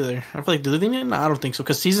it too either. I feel like do they need it? No, I don't think so.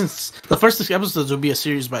 Because the first 6 episodes will be a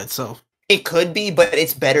series by itself. It could be, but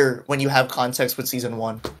it's better when you have context with season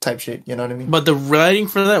 1 type shit. You know what I mean? But the writing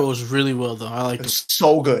for that was really well though. I liked it.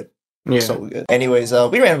 So good. Yeah. So good. Anyways,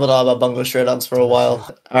 we rambled on about Bungo Stray Dogs for a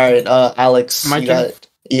while. All right, Alex. My you turn? got it.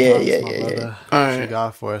 Yeah. All Alright. you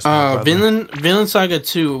got for us, my brother? Vinland Saga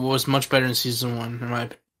 2 was much better in season 1, in my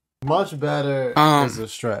opinion. Much better is a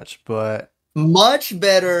stretch, but Much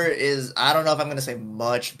better is, I don't know if I'm gonna say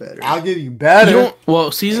much better. I'll give you better.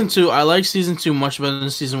 Season 2, I like season 2 much better than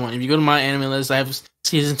season 1. If you go to my anime list, I have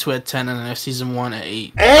season 2 at 10 and I have season 1 at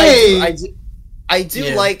 8. Hey, I do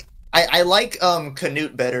Yeah. like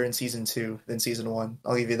Canute better in season 2 than season 1.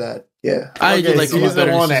 I'll give you that. Yeah. I Okay, do like season it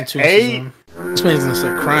better one in at season 2 8? and season 1. This man's gonna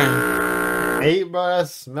start crying. 8, bro.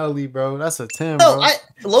 That's smelly, bro. That's a 10, No,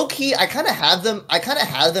 bro. low key, I kind of have them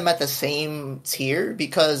at the same tier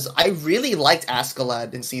because I really liked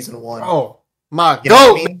Askeladd in season 1. Oh my You know what I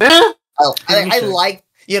goat, mean? man. I like,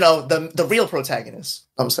 the real protagonist.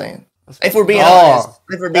 I'm saying, if we're being Dog. honest,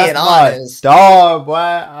 if we're That's being my honest, dog, boy.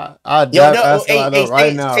 I yo, that's no, what I know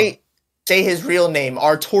right now. say his real name,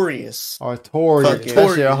 Artorias. Artorias. Fuck it.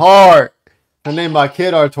 That shit hard. I named my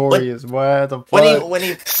kid Artorias, boy. The fuck? When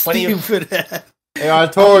he Stupid ass. Hey,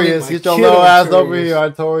 Artorias, get your kid little ass Artorias. over here,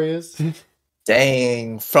 Artorias.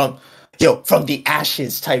 dang from the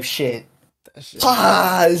ashes type shit. That shit.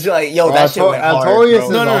 It's like, yo, that shit went hard, Artorias bro. is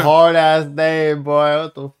No, no. a hard ass name, boy.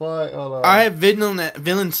 What the fuck? Hold on. I have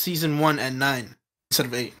Vinland season 1 at 9 instead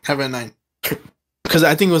of 8. Have it at 9 because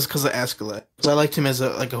I think it was because of Askeladd. Because I liked him as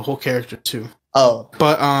a whole character too. Oh,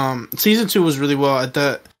 But season 2 was really well at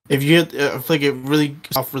that. If you hit, I feel like it really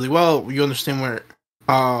goes off really well. You understand where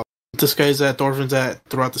this guy's at, Thorfinn's at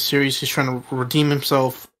throughout the series. He's trying to redeem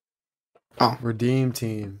himself. Redeem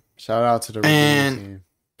Team. Shout out to the Redeem And- Team.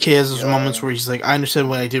 He has those Yeah. moments where he's like, I understand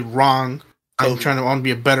what I did wrong. I want to be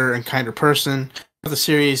a better and kinder person. For the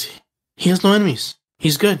series, he has no enemies.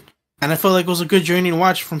 He's good. And I felt like it was a good journey to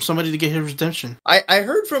watch from somebody to get his redemption. I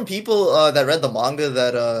heard from people that read the manga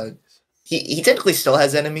that he technically still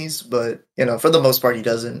has enemies, but for the most part he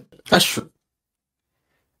doesn't. That's true.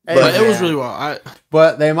 Hey, But it was man. really well.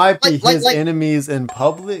 But they might be Like- his enemies in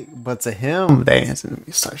public, but to him, they ain't his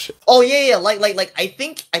enemies. Type shit. Oh yeah, like I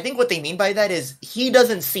think what they mean by that is he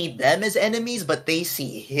doesn't see them as enemies, but they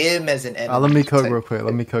see him as an enemy. Let me cook type real quick. shit.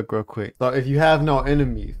 Let me cook real quick. So if you have no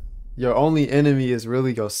enemies, your only enemy is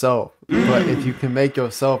really yourself. But if you can make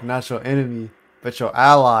yourself not your enemy, but your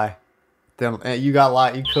ally, then you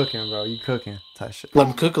cooking, bro. You cooking type shit. Let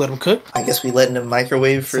him cook. I guess we let in a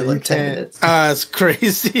microwave for So you like 10 can't- minutes. It's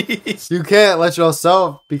crazy. You can't let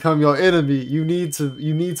yourself become your enemy. You need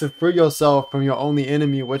to free yourself from your only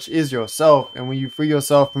enemy, which is yourself. And when you free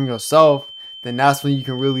yourself from yourself, then that's when you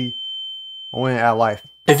can really win at life.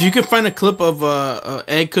 If you could find a clip of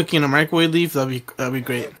egg cooking in a microwave leaf, that'd be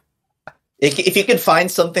great. If you could find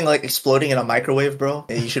something like exploding in a microwave, bro,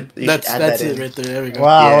 you should add That's that it in. right there. There we go.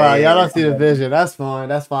 Wow, Yeah, y'all don't see yeah. the vision. That's fine.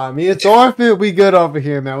 That's fine. Me and Thorfinn, we good over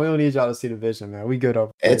here, man. We don't need y'all to see the vision, man. We good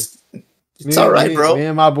over here. It's all right, bro. Me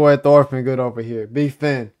and my boy Thorfinn good over here. Big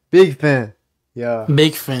fan. Yeah,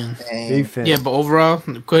 Big fan. Dang. big fan. Yeah, but overall,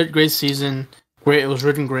 great season. Great. It was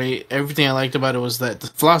written great. Everything I liked about it was that the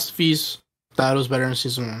philosophies. Thought it was better in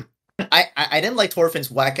season 1. I didn't like Thorfinn's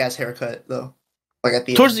whack ass haircut though. Like at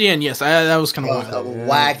the Towards the end, yes, that was kind of a wild.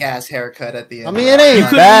 whack ass haircut at the end. I mean, it ain't You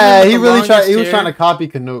couldn't bad. He even with really the tried. He was longest trying hair. to copy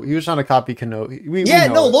Canute. He was trying to copy Canute. We Yeah,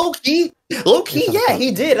 know no, it. low key, It's yeah,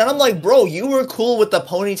 he did. And I'm like, bro, you were cool with the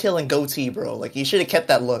ponytail and goatee, bro. Like, you should have kept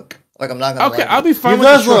that look. Like, I'm not gonna Okay, lie. I'll be fine He with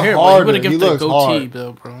the does short look hair, but harder. he would have He given the looks goatee, hard.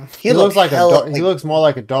 though, bro. He looks like hella, he looks more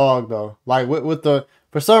like a dog though. Like with the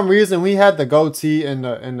for some reason we had the goatee and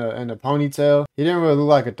the ponytail. He didn't really look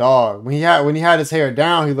like a dog. When he had his hair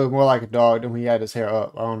down, he looked more like a dog than when he had his hair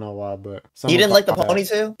up. I don't know why, but You didn't like the that.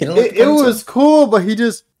 ponytail? You didn't like It, the it ponytail? was cool, but he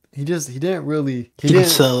didn't really He can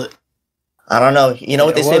sell it. I don't know. You know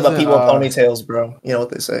what they It say about wasn't, people with ponytails, bro. You know what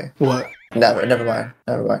they say. What? Never mind.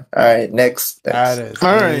 All right, next. That is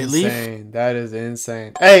All right, insane. That is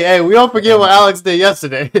insane. Hey, we don't forget what Alex did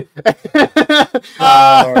yesterday.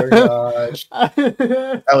 Oh my gosh,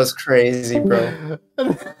 that was crazy, bro.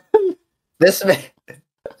 This man.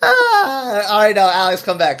 All right, now Alex,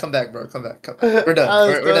 come back, bro. Come back. We're done.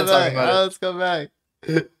 Alex, We're done talking about Alex, come back.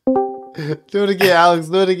 Do it again, Alex.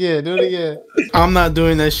 Do it again. I'm not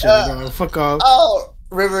doing that shit, bro. Fuck off. it. Oh,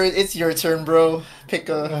 River, it's your turn, bro. Pick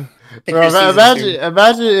Bro, your season two.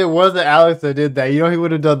 imagine it wasn't Alex that did that. You know he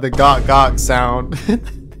would have done the gok sound.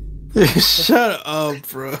 Shut up,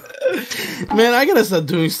 bro. Man, I gotta stop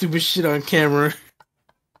doing stupid shit on camera.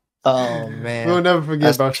 Oh man, We'll never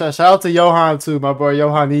forget, bro. Shout out to Johan too, my boy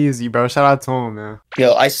Johan Easy, bro. Shout out to him, man.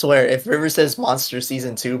 yo, I swear, if River says Monster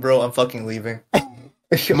season 2, bro, I'm fucking leaving.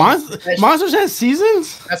 Monsters has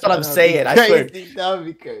seasons? That's what I'm saying. I swear. That would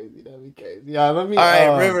be crazy. Yeah, let me. All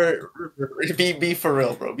right, River, be for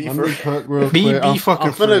real, bro. Be Let for me real. cook real Be quick.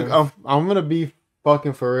 fucking for real. I'm gonna be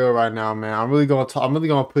fucking for real right now, man. I'm really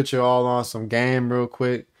gonna put you all on some game real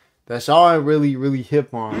quick that y'all ain't really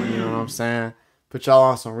hip on. You know what I'm saying? Put y'all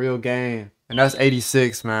on some real game, and that's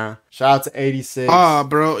 86, man. Shout out to 86. Ah,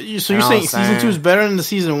 bro. So you're saying season 2 is better than the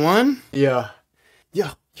season 1? Yeah.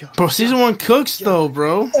 Bro, season 1 cooks though,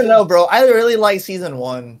 bro. I don't know, bro. I really like season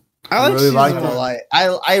 1. I like really season like I'm 1. gonna lie.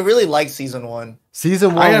 I really like season 1.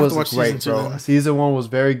 Season I 1 have was to watch great, season 2 bro. then. Season 1 was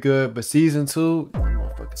very good, but season 2,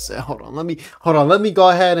 motherfucker said, hold on. Let me go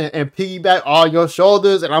ahead and piggyback all your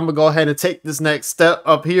shoulders, and I'm gonna go ahead and take this next step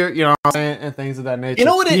up here. You know what I'm saying, and things of that nature. You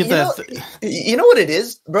know what it? Get You know what it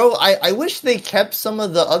is, bro. I wish they kept some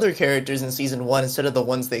of the other characters in season 1 instead of the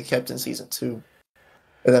ones they kept in season 2.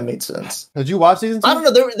 If that made sense. Did you watch season 2? I don't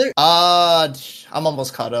know. I'm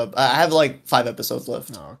almost caught up. I have like 5 episodes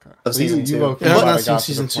left Oh, okay. of season 2. low-key Yeah, I've might not have seen got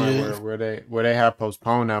to the season point 2 where they have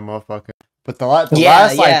postponed that motherfucker. But the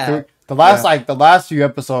last few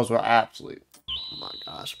episodes were absolute. Oh my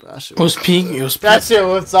gosh, bro! That shit It was peak. It was That shit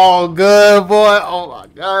was so good, boy. Oh my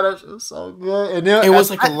god, that shit was so good. And then It was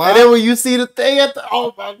like a lot. And then when you see the thing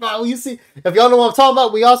oh my god, when you see, if y'all know what I'm talking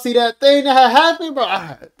about, when y'all see that thing that had happened, bro,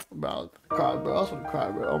 I was crying, bro. I was gonna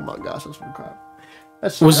cry, bro. Oh my gosh, I was gonna cry.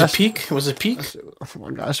 That shit, Was that it peak? Was it peak? shit, oh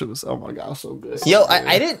my gosh, it was. Oh my gosh, so good. Yo,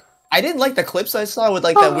 I didn't like the clips I saw with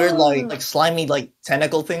like that weird like slimy like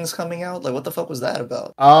tentacle things coming out. Like what the fuck was that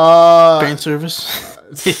about? Fan service.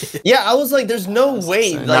 Yeah, I was like, there's no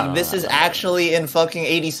way insane. like Nah. this is actually in fucking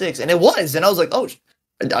 86, and it was, and I was like, oh,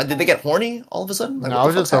 did they get horny all of a sudden? Like, No, what it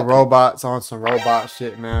was the just fuck's the happening? robots on some robot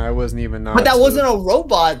shit, man. It wasn't even. But that wasn't a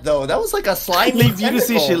robot though. That was like a slimy. Leave you to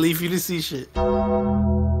see tentacle. shit. Leave you to see shit.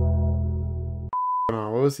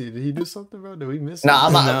 What was he? Did he do something, bro? Did we miss? Nah,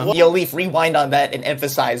 I'm something? not. Yo, Leaf, rewind on that and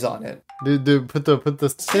emphasize on it. Dude, put the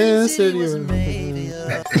Sin City.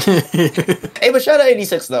 Hey, but shout out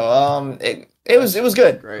 86 though. It was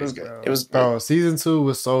good. Great, It was good. bro. It was Bro, season 2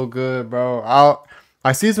 was so good, bro.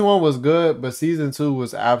 Season 1 was good, but season 2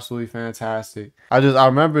 was absolutely fantastic. I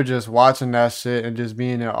remember just watching that shit and just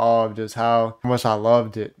being in awe of just how much I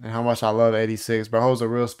loved it and how much I love 86, bro. It holds a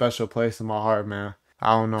real special place in my heart, man.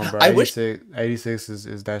 I don't know, bro. I wish- 86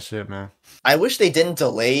 is that shit, man. I wish they didn't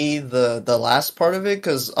delay the last part of it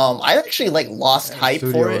because I actually like lost hype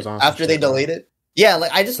Studio for was it on some after they shit, bro. delayed it. Yeah,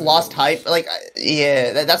 like I just lost hype. Like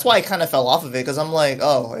that's why I kind of fell off of it because I'm like,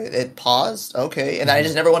 oh, it paused, okay, and I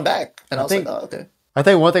just never went back. And I was think- like, oh, okay. I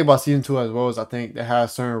think one thing about season 2 as well is I think it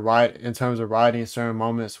has in terms of writing, certain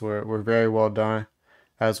moments were very well done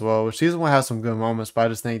as well. Season 1 has some good moments, but I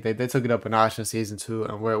just think they took it up a notch in season 2,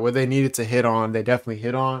 and where they needed to hit on, they definitely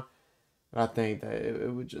hit on. And I think that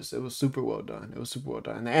it was super well done. It was super well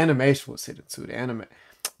done. And the animation was hitting too.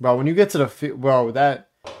 Bro, when you get to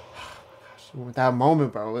that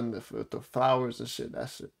moment, bro, with the flowers and shit, that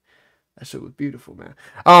shit was beautiful, man.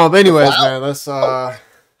 Anyways, man, let's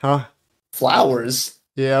Flowers.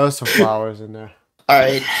 yeah, there's some flowers in there. All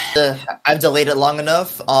right, I've delayed it long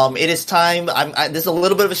enough. It is time. This is a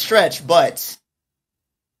little bit of a stretch, but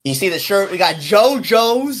you see the shirt. We got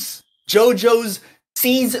JoJo's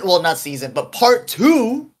season. Well, not season, but part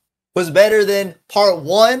 2 was better than part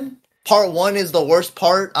 1. Part 1 is the worst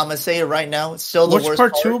part. I'm gonna say it right now. It's still the What's worst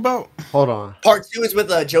part 2 about? Hold on. Part 2 is with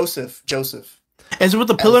Joseph. Is it with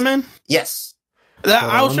the Pillar Man? Yes.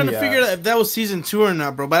 I was let trying me to figure out if that was season 2 or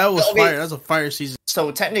not, bro. But that was Okay. fire. That was a fire season.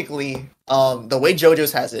 So technically, the way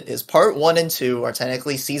JoJo's has it is part 1 and 2 are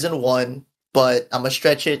technically season 1, but I'm gonna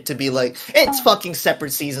stretch it to be like it's fucking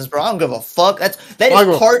separate seasons, bro. I don't give a fuck. That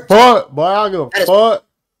is part. Fuck, boy, I go That is- fuck.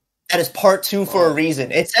 That is part 2 for a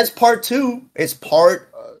reason. It says part 2. It's part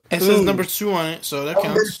It says number 2 on it, so that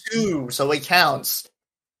number counts. 2, so it counts.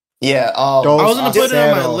 Yeah. Don't- I was gonna put it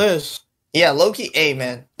on my Zero. list. Yeah, Loki. Hey,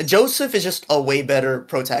 man, Joseph is just a way better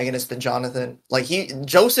protagonist than Jonathan. Like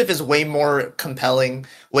Joseph is way more compelling,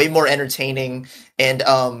 way more entertaining, and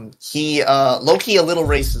Loki a little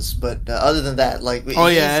racist, but other than that, like Oh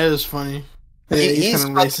yeah, it is funny. Yeah, he's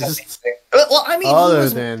kind of fucking racist. amazing. Well, I mean, Other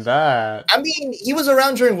than that, he was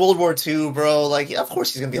around during World War II, bro. Like, of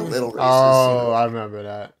course he's gonna be a little racist. oh, you know? I remember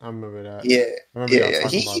that. Yeah. I remember y'all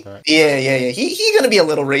talking about that. Yeah. He gonna be a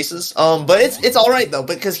little racist. But it's all right though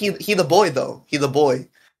because he the boy though. He the boy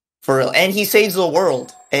for real, and he saves the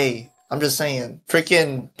world. Hey, I'm just saying.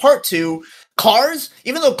 Freaking part 2, Cars.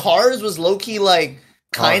 Even though Cars was low key like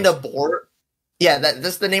kind of bored. Yeah,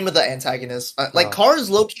 that's the name of the antagonist. Cars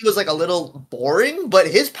low key was like a little boring, but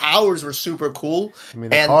his powers were super cool. I mean,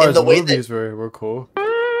 the And Cars in the way movies were cool.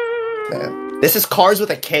 This is Cars with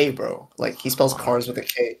a K, bro. Like he spells Cars with a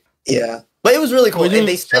K. Yeah, but it was really cool. We And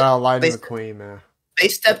Shout out Lightning they- McQueen, man. they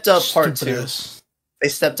stepped up part Stupid 2. ass. They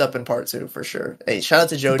stepped up in part 2 for sure. Hey, shout out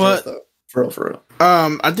to JoJo's But- though. For real.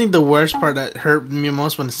 I think the worst part that hurt me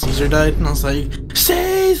most when Caesar died, and I was like,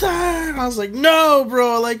 Caesar! I was like, no,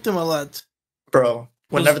 bro, I liked him a lot. Bro,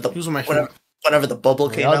 whenever he was my whenever, favorite. whenever the bubble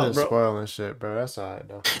came Y'all out, just bro. spoiling shit, bro. That's alright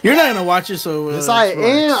though. You're not gonna watch it, so It's like,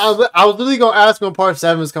 and I was really gonna ask when part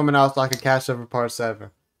 7 is coming out so I could catch up for part 7.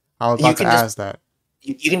 I was You about to can just- ask that.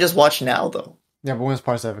 You can just watch now though. Yeah, but when's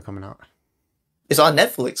part 7 coming out? It's on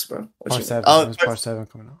Netflix, bro. What Part you- 7. Oh, When's part 7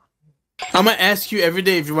 coming out? I'm gonna ask you every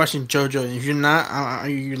day if you're watching JoJo, and if you're not,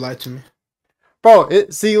 you lied to me. Bro,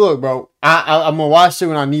 look, bro. I'm gonna watch it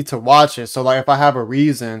when I need to watch it. So like, if I have a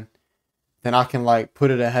reason, then I can like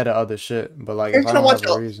put it ahead of other shit. But like, You're if I gonna don't watch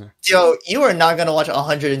have a it. reason, Yo, you are not gonna watch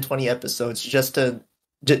 120 episodes just to.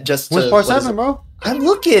 when's part what is 7, it? bro? I'm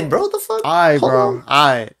looking, bro. The fuck? Alright, Hold bro. on.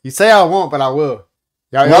 Alright. You say I won't, but I will.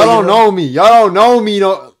 Y'all Well, don't you know me. Y'all don't know me.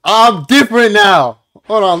 No, I'm different now.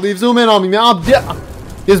 Hold on, zoom in on me, man.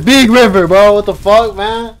 It's Big River, bro. What the fuck,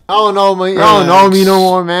 man? I don't know me. Y'all don't know me no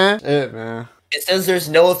more, man. Shit, man. It says there's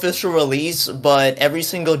no official release, but every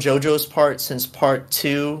single JoJo's part since part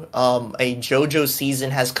 2, a JoJo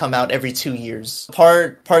season has come out every 2 years.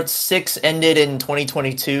 Part 6 ended in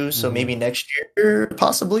 2022, so maybe next year,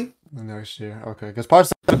 possibly. Next year, okay. Because part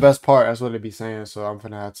 7 is the best part. That's what they be saying. So I'm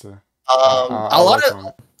finna have to.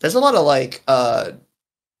 There's a lot of like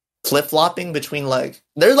flip-flopping between like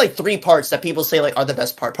there's like 3 parts that people say like are the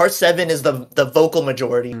best part. Part 7 is the vocal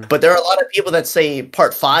majority, but there are a lot of people that say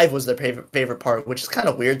part 5 was their favorite part, which is kind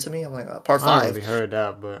of weird to me. I'm like part 5. I haven't really heard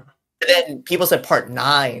that, but And then people said part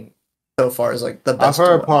 9 so far is like the best. I've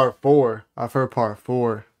heard one. part 4. I've heard part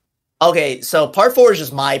 4. Okay, so part 4 is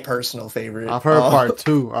just my personal favorite. I've heard part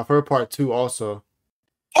 2. I've heard part 2 also.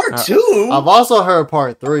 Part 2. I've also heard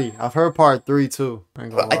part 3. I've heard part 3 too. I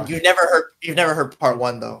ain't gonna lie. You've never heard part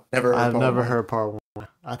 1 though. I've never heard part 1.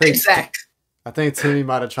 I think Exact. I think Timmy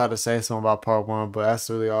might have tried to say something about part 1, but that's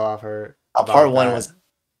really all I've heard. Part about 1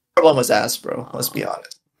 that. was ass, bro. Let's be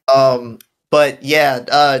honest. But yeah,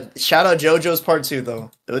 shout out JoJo's part 2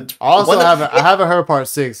 though. Also, One of- I haven't heard part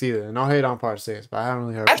 6 either. No hate on part 6, but I haven't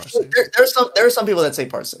really heard part Actually, 6. there are some people that say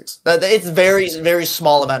part 6. It's very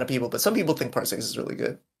small amount of people, but some people think part 6 is really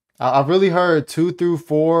good. I've really heard 2 through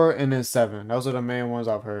 4 and then 7. Those are the main ones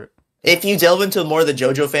I've heard. If you delve into more of the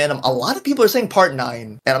JoJo fandom, a lot of people are saying part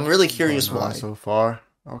 9, and I'm really curious Going on why. so far.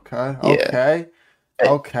 Okay. Yeah.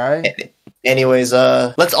 Okay. Anyways,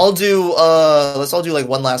 let's all do like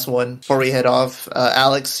one last one before we head off.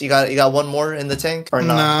 Alex, you got one more in the tank or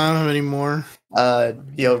Nah, not? I don't have any more.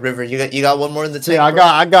 River, you got one more in the tank? See, I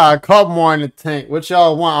bro? got a couple more in the tank. What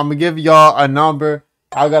y'all want? I'm gonna give y'all a number.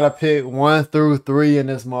 I gotta pick 1 through 3 in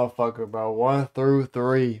this motherfucker, bro. 1 through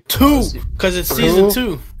 3. 2, because it's season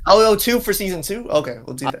 2. Oh, 2 for season 2? Okay,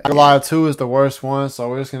 we'll do that. A lot of 2 is the worst one, so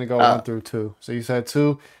we're just gonna go 1 Ah. through 2. So you said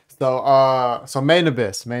 2. So Main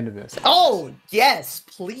Abyss. Oh, yes,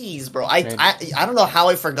 please, bro. I don't know how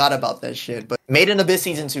I forgot about that shit, but Made in Abyss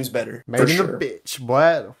season 2 is better. Made for in sure. a bitch,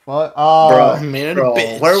 boy. The fuck? Bro, Made in a bro,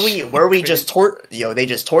 bitch. where we just they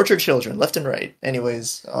just torture children left and right.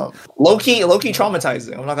 Anyways, low key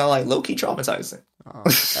traumatizing. I'm not gonna lie, low key traumatizing.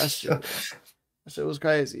 That shit was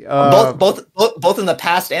crazy. Both in the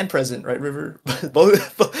past and present, right, River? both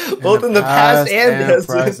in the past and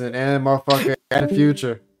present. and motherfucker and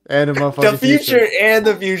future. And the motherfucking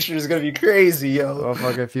The future is gonna be crazy, yo.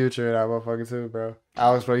 Motherfucking future, that motherfucking too, bro.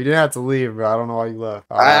 Alex, bro, you didn't have to leave, bro. I don't know why you left.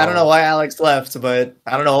 I don't know why Alex left, but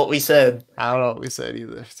I don't know what we said. I don't know what we said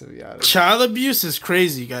either, to be honest. Child abuse is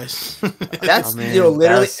crazy, guys. That's I mean,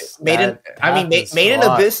 literally that happens Made a in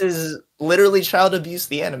lot. Abyss is literally child abuse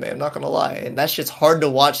the anime. I'm not gonna lie, and that shit's hard to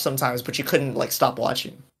watch sometimes, but you couldn't like stop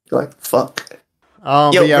watching. You're like, fuck.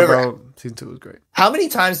 Yo, But yeah, River- bro, season 2 was great. How many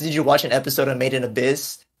times did you watch an episode of Made in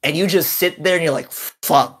Abyss and you just sit there and you're like,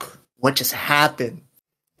 fuck, what just happened?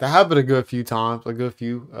 That happened a good few times, a good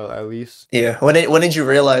few at least. Yeah. When did you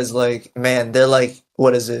realize, like, man, they're like,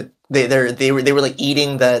 what is it? They were like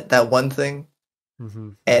eating that one thing,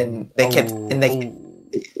 and they kept and they.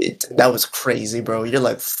 That was crazy, bro. You're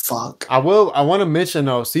like, fuck. I want to mention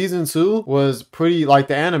though, season 2 was pretty, like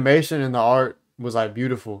the animation and the art was like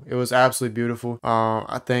beautiful. It was absolutely beautiful.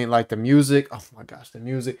 I think like the music, oh my gosh, the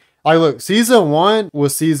music. Like look, season 1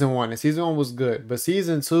 was season 1 and season 1 was good, but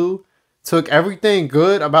season 2 took everything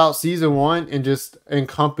good about season 1 and just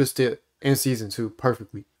encompassed it in season 2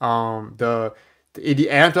 perfectly. It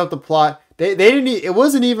amped up the plot. They didn't. It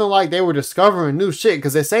wasn't even like they were discovering new shit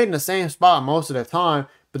because they stayed in the same spot most of the time,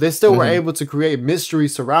 but they still were able to create mystery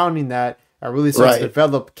surrounding that. I really started to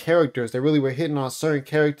develop characters. They really were hitting on certain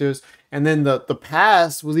characters, and then the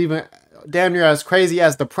past was even damn near as crazy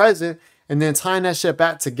as the present. And then tying that shit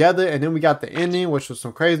back together, and then we got the ending, which was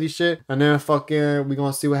some crazy shit. And then fucking, we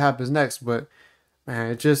gonna see what happens next. But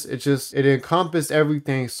man, it encompassed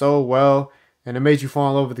everything so well, and it made you fall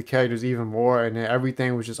in love with the characters even more. And then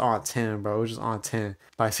everything was just on 10, bro. It was just on 10.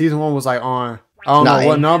 Like season 1 was like on, I don't know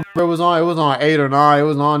what number it was on. It was on 8 or 9. It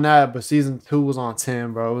was on that, but season 2 was on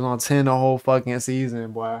 10, bro. It was on 10 the whole fucking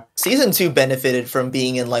season, boy. Season 2 benefited from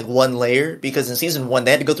being in like one layer because in season 1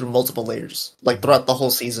 they had to go through multiple layers like throughout the whole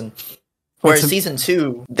season. Whereas season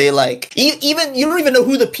 2, they like even you don't even know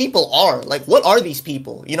who the people are. Like, what are these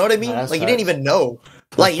people? You know what I mean? Like, you didn't even know.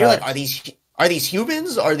 Like, you're like, are these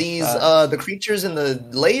humans? Are these the creatures in the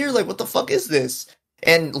layer? Like, what the fuck is this?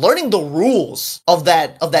 And learning the rules of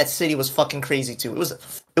that city was fucking crazy too. It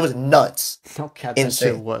was nuts. Okay, that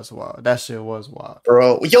shit was wild. That shit was wild,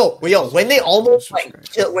 bro. Yo, when they almost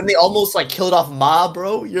killed off Ma,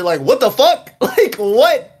 bro, you're like, what the fuck? Like,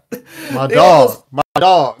 what? My dog. My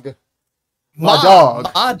dog. Ma.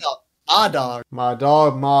 Shout out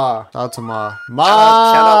to Ma.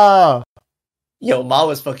 Shout out. Yo, Ma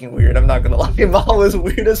was fucking weird. I'm not gonna lie. Ma was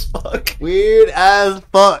weird as fuck. Weird as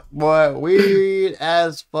fuck, boy. Weird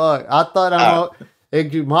as fuck. I thought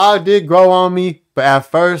Ma did grow on me, but at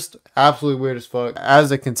first, absolutely weird as fuck.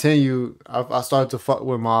 As it continued, I started to fuck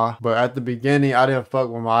with Ma, but at the beginning, I didn't fuck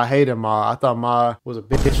with Ma. I hated Ma. I thought Ma was a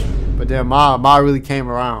bitch, but then Ma really came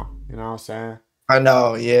around. You know what I'm saying? I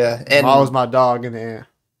know, yeah. And Ma was my dog in the end.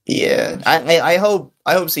 Yeah, I hope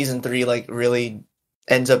season 3 like really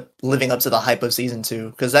ends up living up to the hype of season 2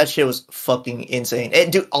 because that shit was fucking insane.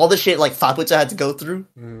 And dude, all the shit like Faputa had to go through,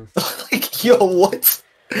 like yo, what?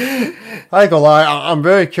 I ain't gonna lie, I'm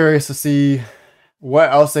very curious to see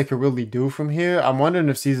what else they could really do from here. I'm wondering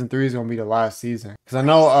if season 3 is gonna be the last season because I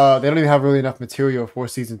know they don't even have really enough material for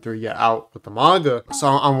season 3 yet out with the manga. So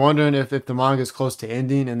I'm wondering if the manga is close to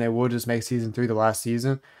ending and they will just make season 3 the last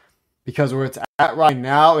season. Because where it's at right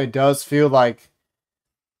now, it does feel like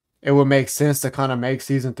it would make sense to kind of make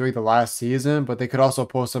season 3 the last season, but they could also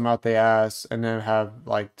pull some out their ass and then have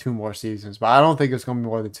like 2 more seasons. But I don't think it's gonna be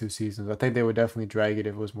more than 2 seasons. I think they would definitely drag it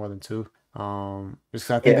if it was more than 2. Just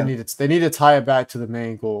 'cause I think they need to tie it back to the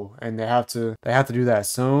main goal, and they have to do that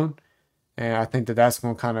soon. And I think that's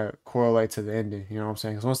gonna kind of correlate to the ending. You know what I'm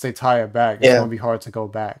saying? Because once they tie it back, it's gonna be hard to go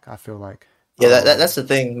back. I feel like. Yeah, that's the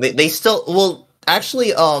thing. They still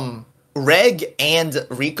actually Reg and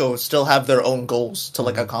Rico still have their own goals to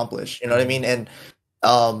like accomplish. You know what I mean? And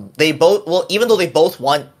they both even though they both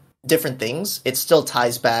want different things, it still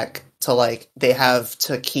ties back to like they have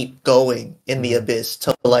to keep going in the abyss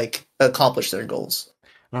to like accomplish their goals.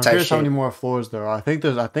 And I'm curious how many more floors there are. I think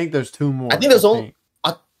there's 2 more. I think there's only.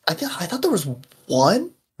 I thought there was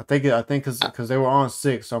 1. I think because they were on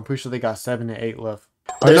 6, so I'm pretty sure they got 7 and 8 left.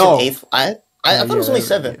 There's an 8th. I thought it was only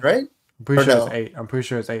 7, right? I'm pretty sure it's 8. I'm pretty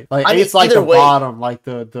sure it's 8. Like I mean, 8's like the bottom, like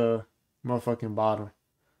the motherfucking bottom.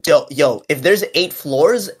 Yo, if there's 8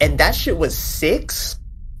 floors and that shit was 6,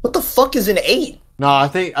 what the fuck is an 8? No, I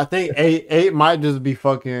think 8 might just be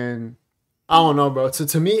fucking. I don't know, bro.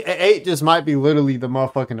 To me, 8 just might be literally the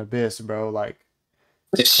motherfucking abyss, bro. Like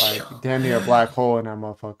damn near a black hole in that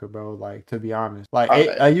motherfucker, bro. Like, to be honest, like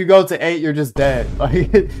 8, like you go to 8, you're just dead. Like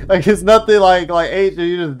it's nothing like 8,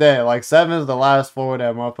 you're just dead. Like 7 is the last floor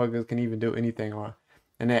that motherfuckers can even do anything on,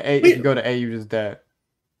 and then 8, if you go to 8, you're just dead.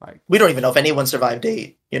 Like we don't even know if anyone survived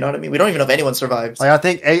 8. You know what I mean? We don't even know if anyone survives. Like I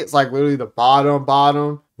think 8's like literally the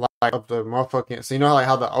bottom, like of the motherfucking. So you know like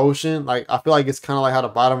how the ocean, like I feel like it's kind of like how the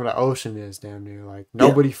bottom of the ocean is, damn near. Like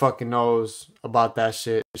nobody fucking knows about that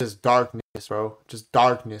shit. It's just darkness, bro. Just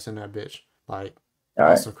darkness in that bitch. Like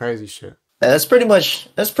that's some crazy shit. Yeah, that's pretty much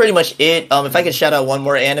it. If I could shout out one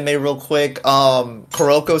more anime real quick,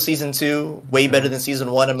 Kuroko season 2, way better than season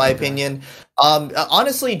 1 in my opinion.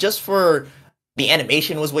 Honestly, just for the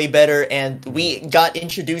animation was way better, and we got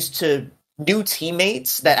introduced to new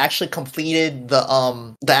teammates that actually completed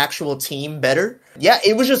the actual team better. Yeah,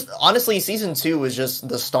 it was just honestly season 2 was just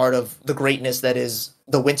the start of the greatness that is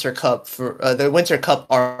the Winter Cup for the Winter Cup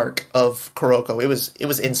arc of Kuroko. It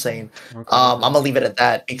was insane. Okay. I'm gonna leave it at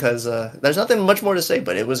that because there's nothing much more to say,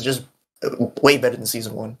 but it was just way better than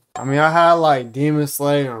season 1. I mean, I had like Demon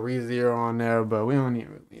Slayer and ReZero on there, but we don't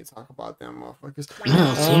even need to talk about them motherfuckers.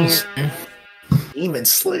 Demon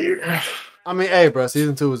Slayer. I mean, hey, bro,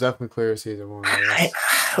 season 2 was definitely clearer season 1.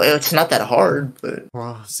 Well, it's not that hard, but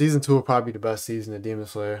season 2 will probably be the best season of Demon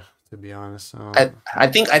Slayer, to be honest. I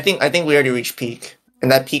think we already reached peak,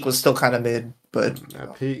 and that peak was still kind of mid. But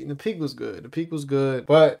the peak was good. The peak was good,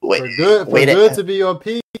 but for good to be your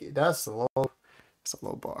peak, that's a low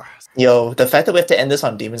bar. Yo, the fact that we have to end this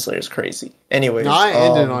on Demon Slayer is crazy. Anyways, no, I ain't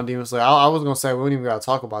ending on Demon Slayer. I was gonna say we don't even gotta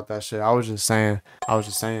talk about that shit. I was just saying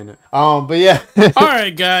it. But yeah. All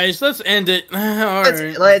right, guys, let's end it.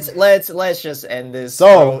 Let's just end this.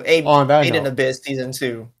 So on that note, Abyss season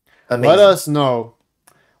 2. Amazing. Let us know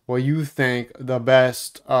what you think the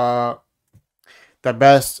best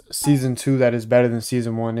season 2 that is better than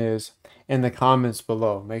season 1 is in the comments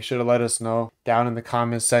below. Make sure to let us know down in the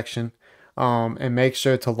comments section. And make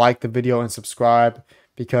sure to like the video and subscribe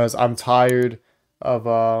because I'm tired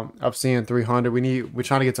of seeing 300. We're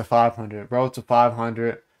trying to get to 500. Road to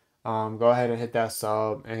 500. Go ahead and hit that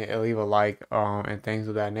sub and leave a like and things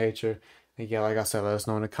of that nature. Again, like I said, let us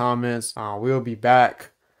know in the comments. We'll be back.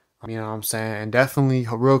 You know what I'm saying? And definitely,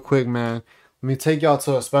 real quick, man, let me take y'all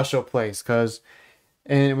to a special place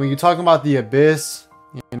and when you're talking about the Abyss,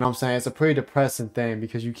 you know what I'm saying? It's a pretty depressing thing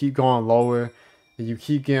because you keep going lower. You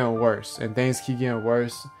keep getting worse and things keep getting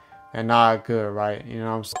worse and not good, right? You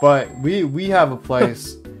know what I'm saying? But we have a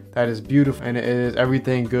place that is beautiful and it is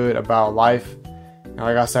everything good about life. And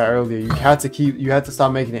like I said earlier, you have to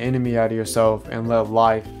stop making an enemy out of yourself and let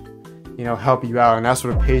life, help you out. And that's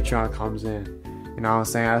where the Patreon comes in. You know what I'm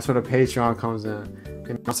saying? That's where the Patreon comes in.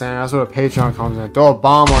 You know what I'm saying? That's where the Patreon comes in. Throw a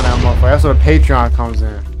bomb on that motherfucker. That's where the Patreon comes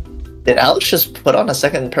in. Did Alex just put on a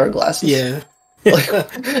second pair of glasses? Yeah.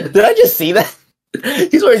 Did I just see that?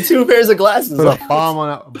 He's wearing 2 pairs of glasses. Put a bomb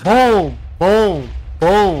on it. Boom, boom,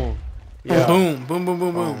 boom. Yeah. Boom, boom, boom,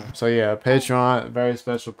 boom, boom. So yeah, Patreon, very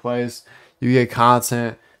special place. You get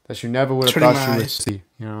content that you never would have thought you would see.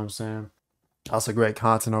 You know what I'm saying? Also great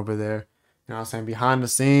content over there. You know what I'm saying? Behind the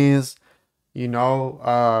scenes, you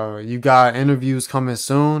got interviews coming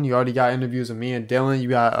soon. You already got interviews with me and Dylan. You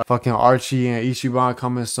got fucking Archie and Ichiban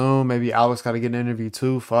coming soon. Maybe Alex got to get an interview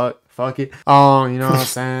too. Fuck it. You know what I'm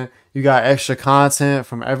saying? You got extra content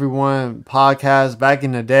from everyone, podcasts back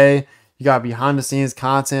in the day. You got behind the scenes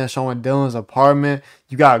content showing Dylan's apartment.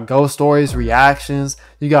 You got ghost stories, reactions.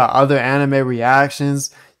 You got other anime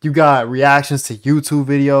reactions. You got reactions to YouTube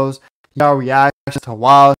videos. You got reactions to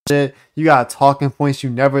wild shit. You got talking points you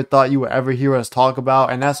never thought you would ever hear us talk about.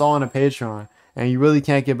 And that's all on the Patreon. And you really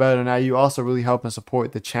can't get better than that. You also really help and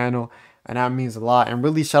support the channel. And that means a lot. And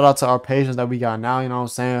really shout out to our patrons that we got now, you know what I'm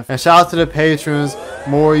saying? And shout out to the patrons,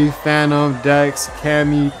 Maury, Phantom, Dex,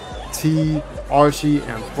 Cammy, T, Archie,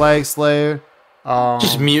 and Flag Slayer.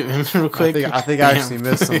 Just mute him real quick. I think I actually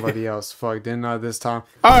missed somebody else. Fuck, didn't I this time?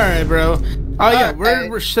 Alright, bro. Yeah,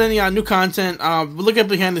 we're sending out new content. Look at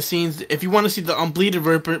behind the scenes. If you want to see the unbleeded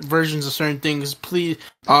versions of certain things, please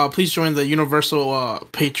join the Universal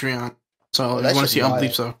Patreon. So if you want to see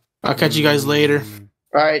unbleed, so I'll catch you guys later.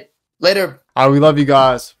 Alright. Later. All right, we love you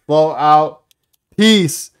guys. Flow out.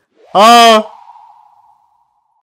 Peace.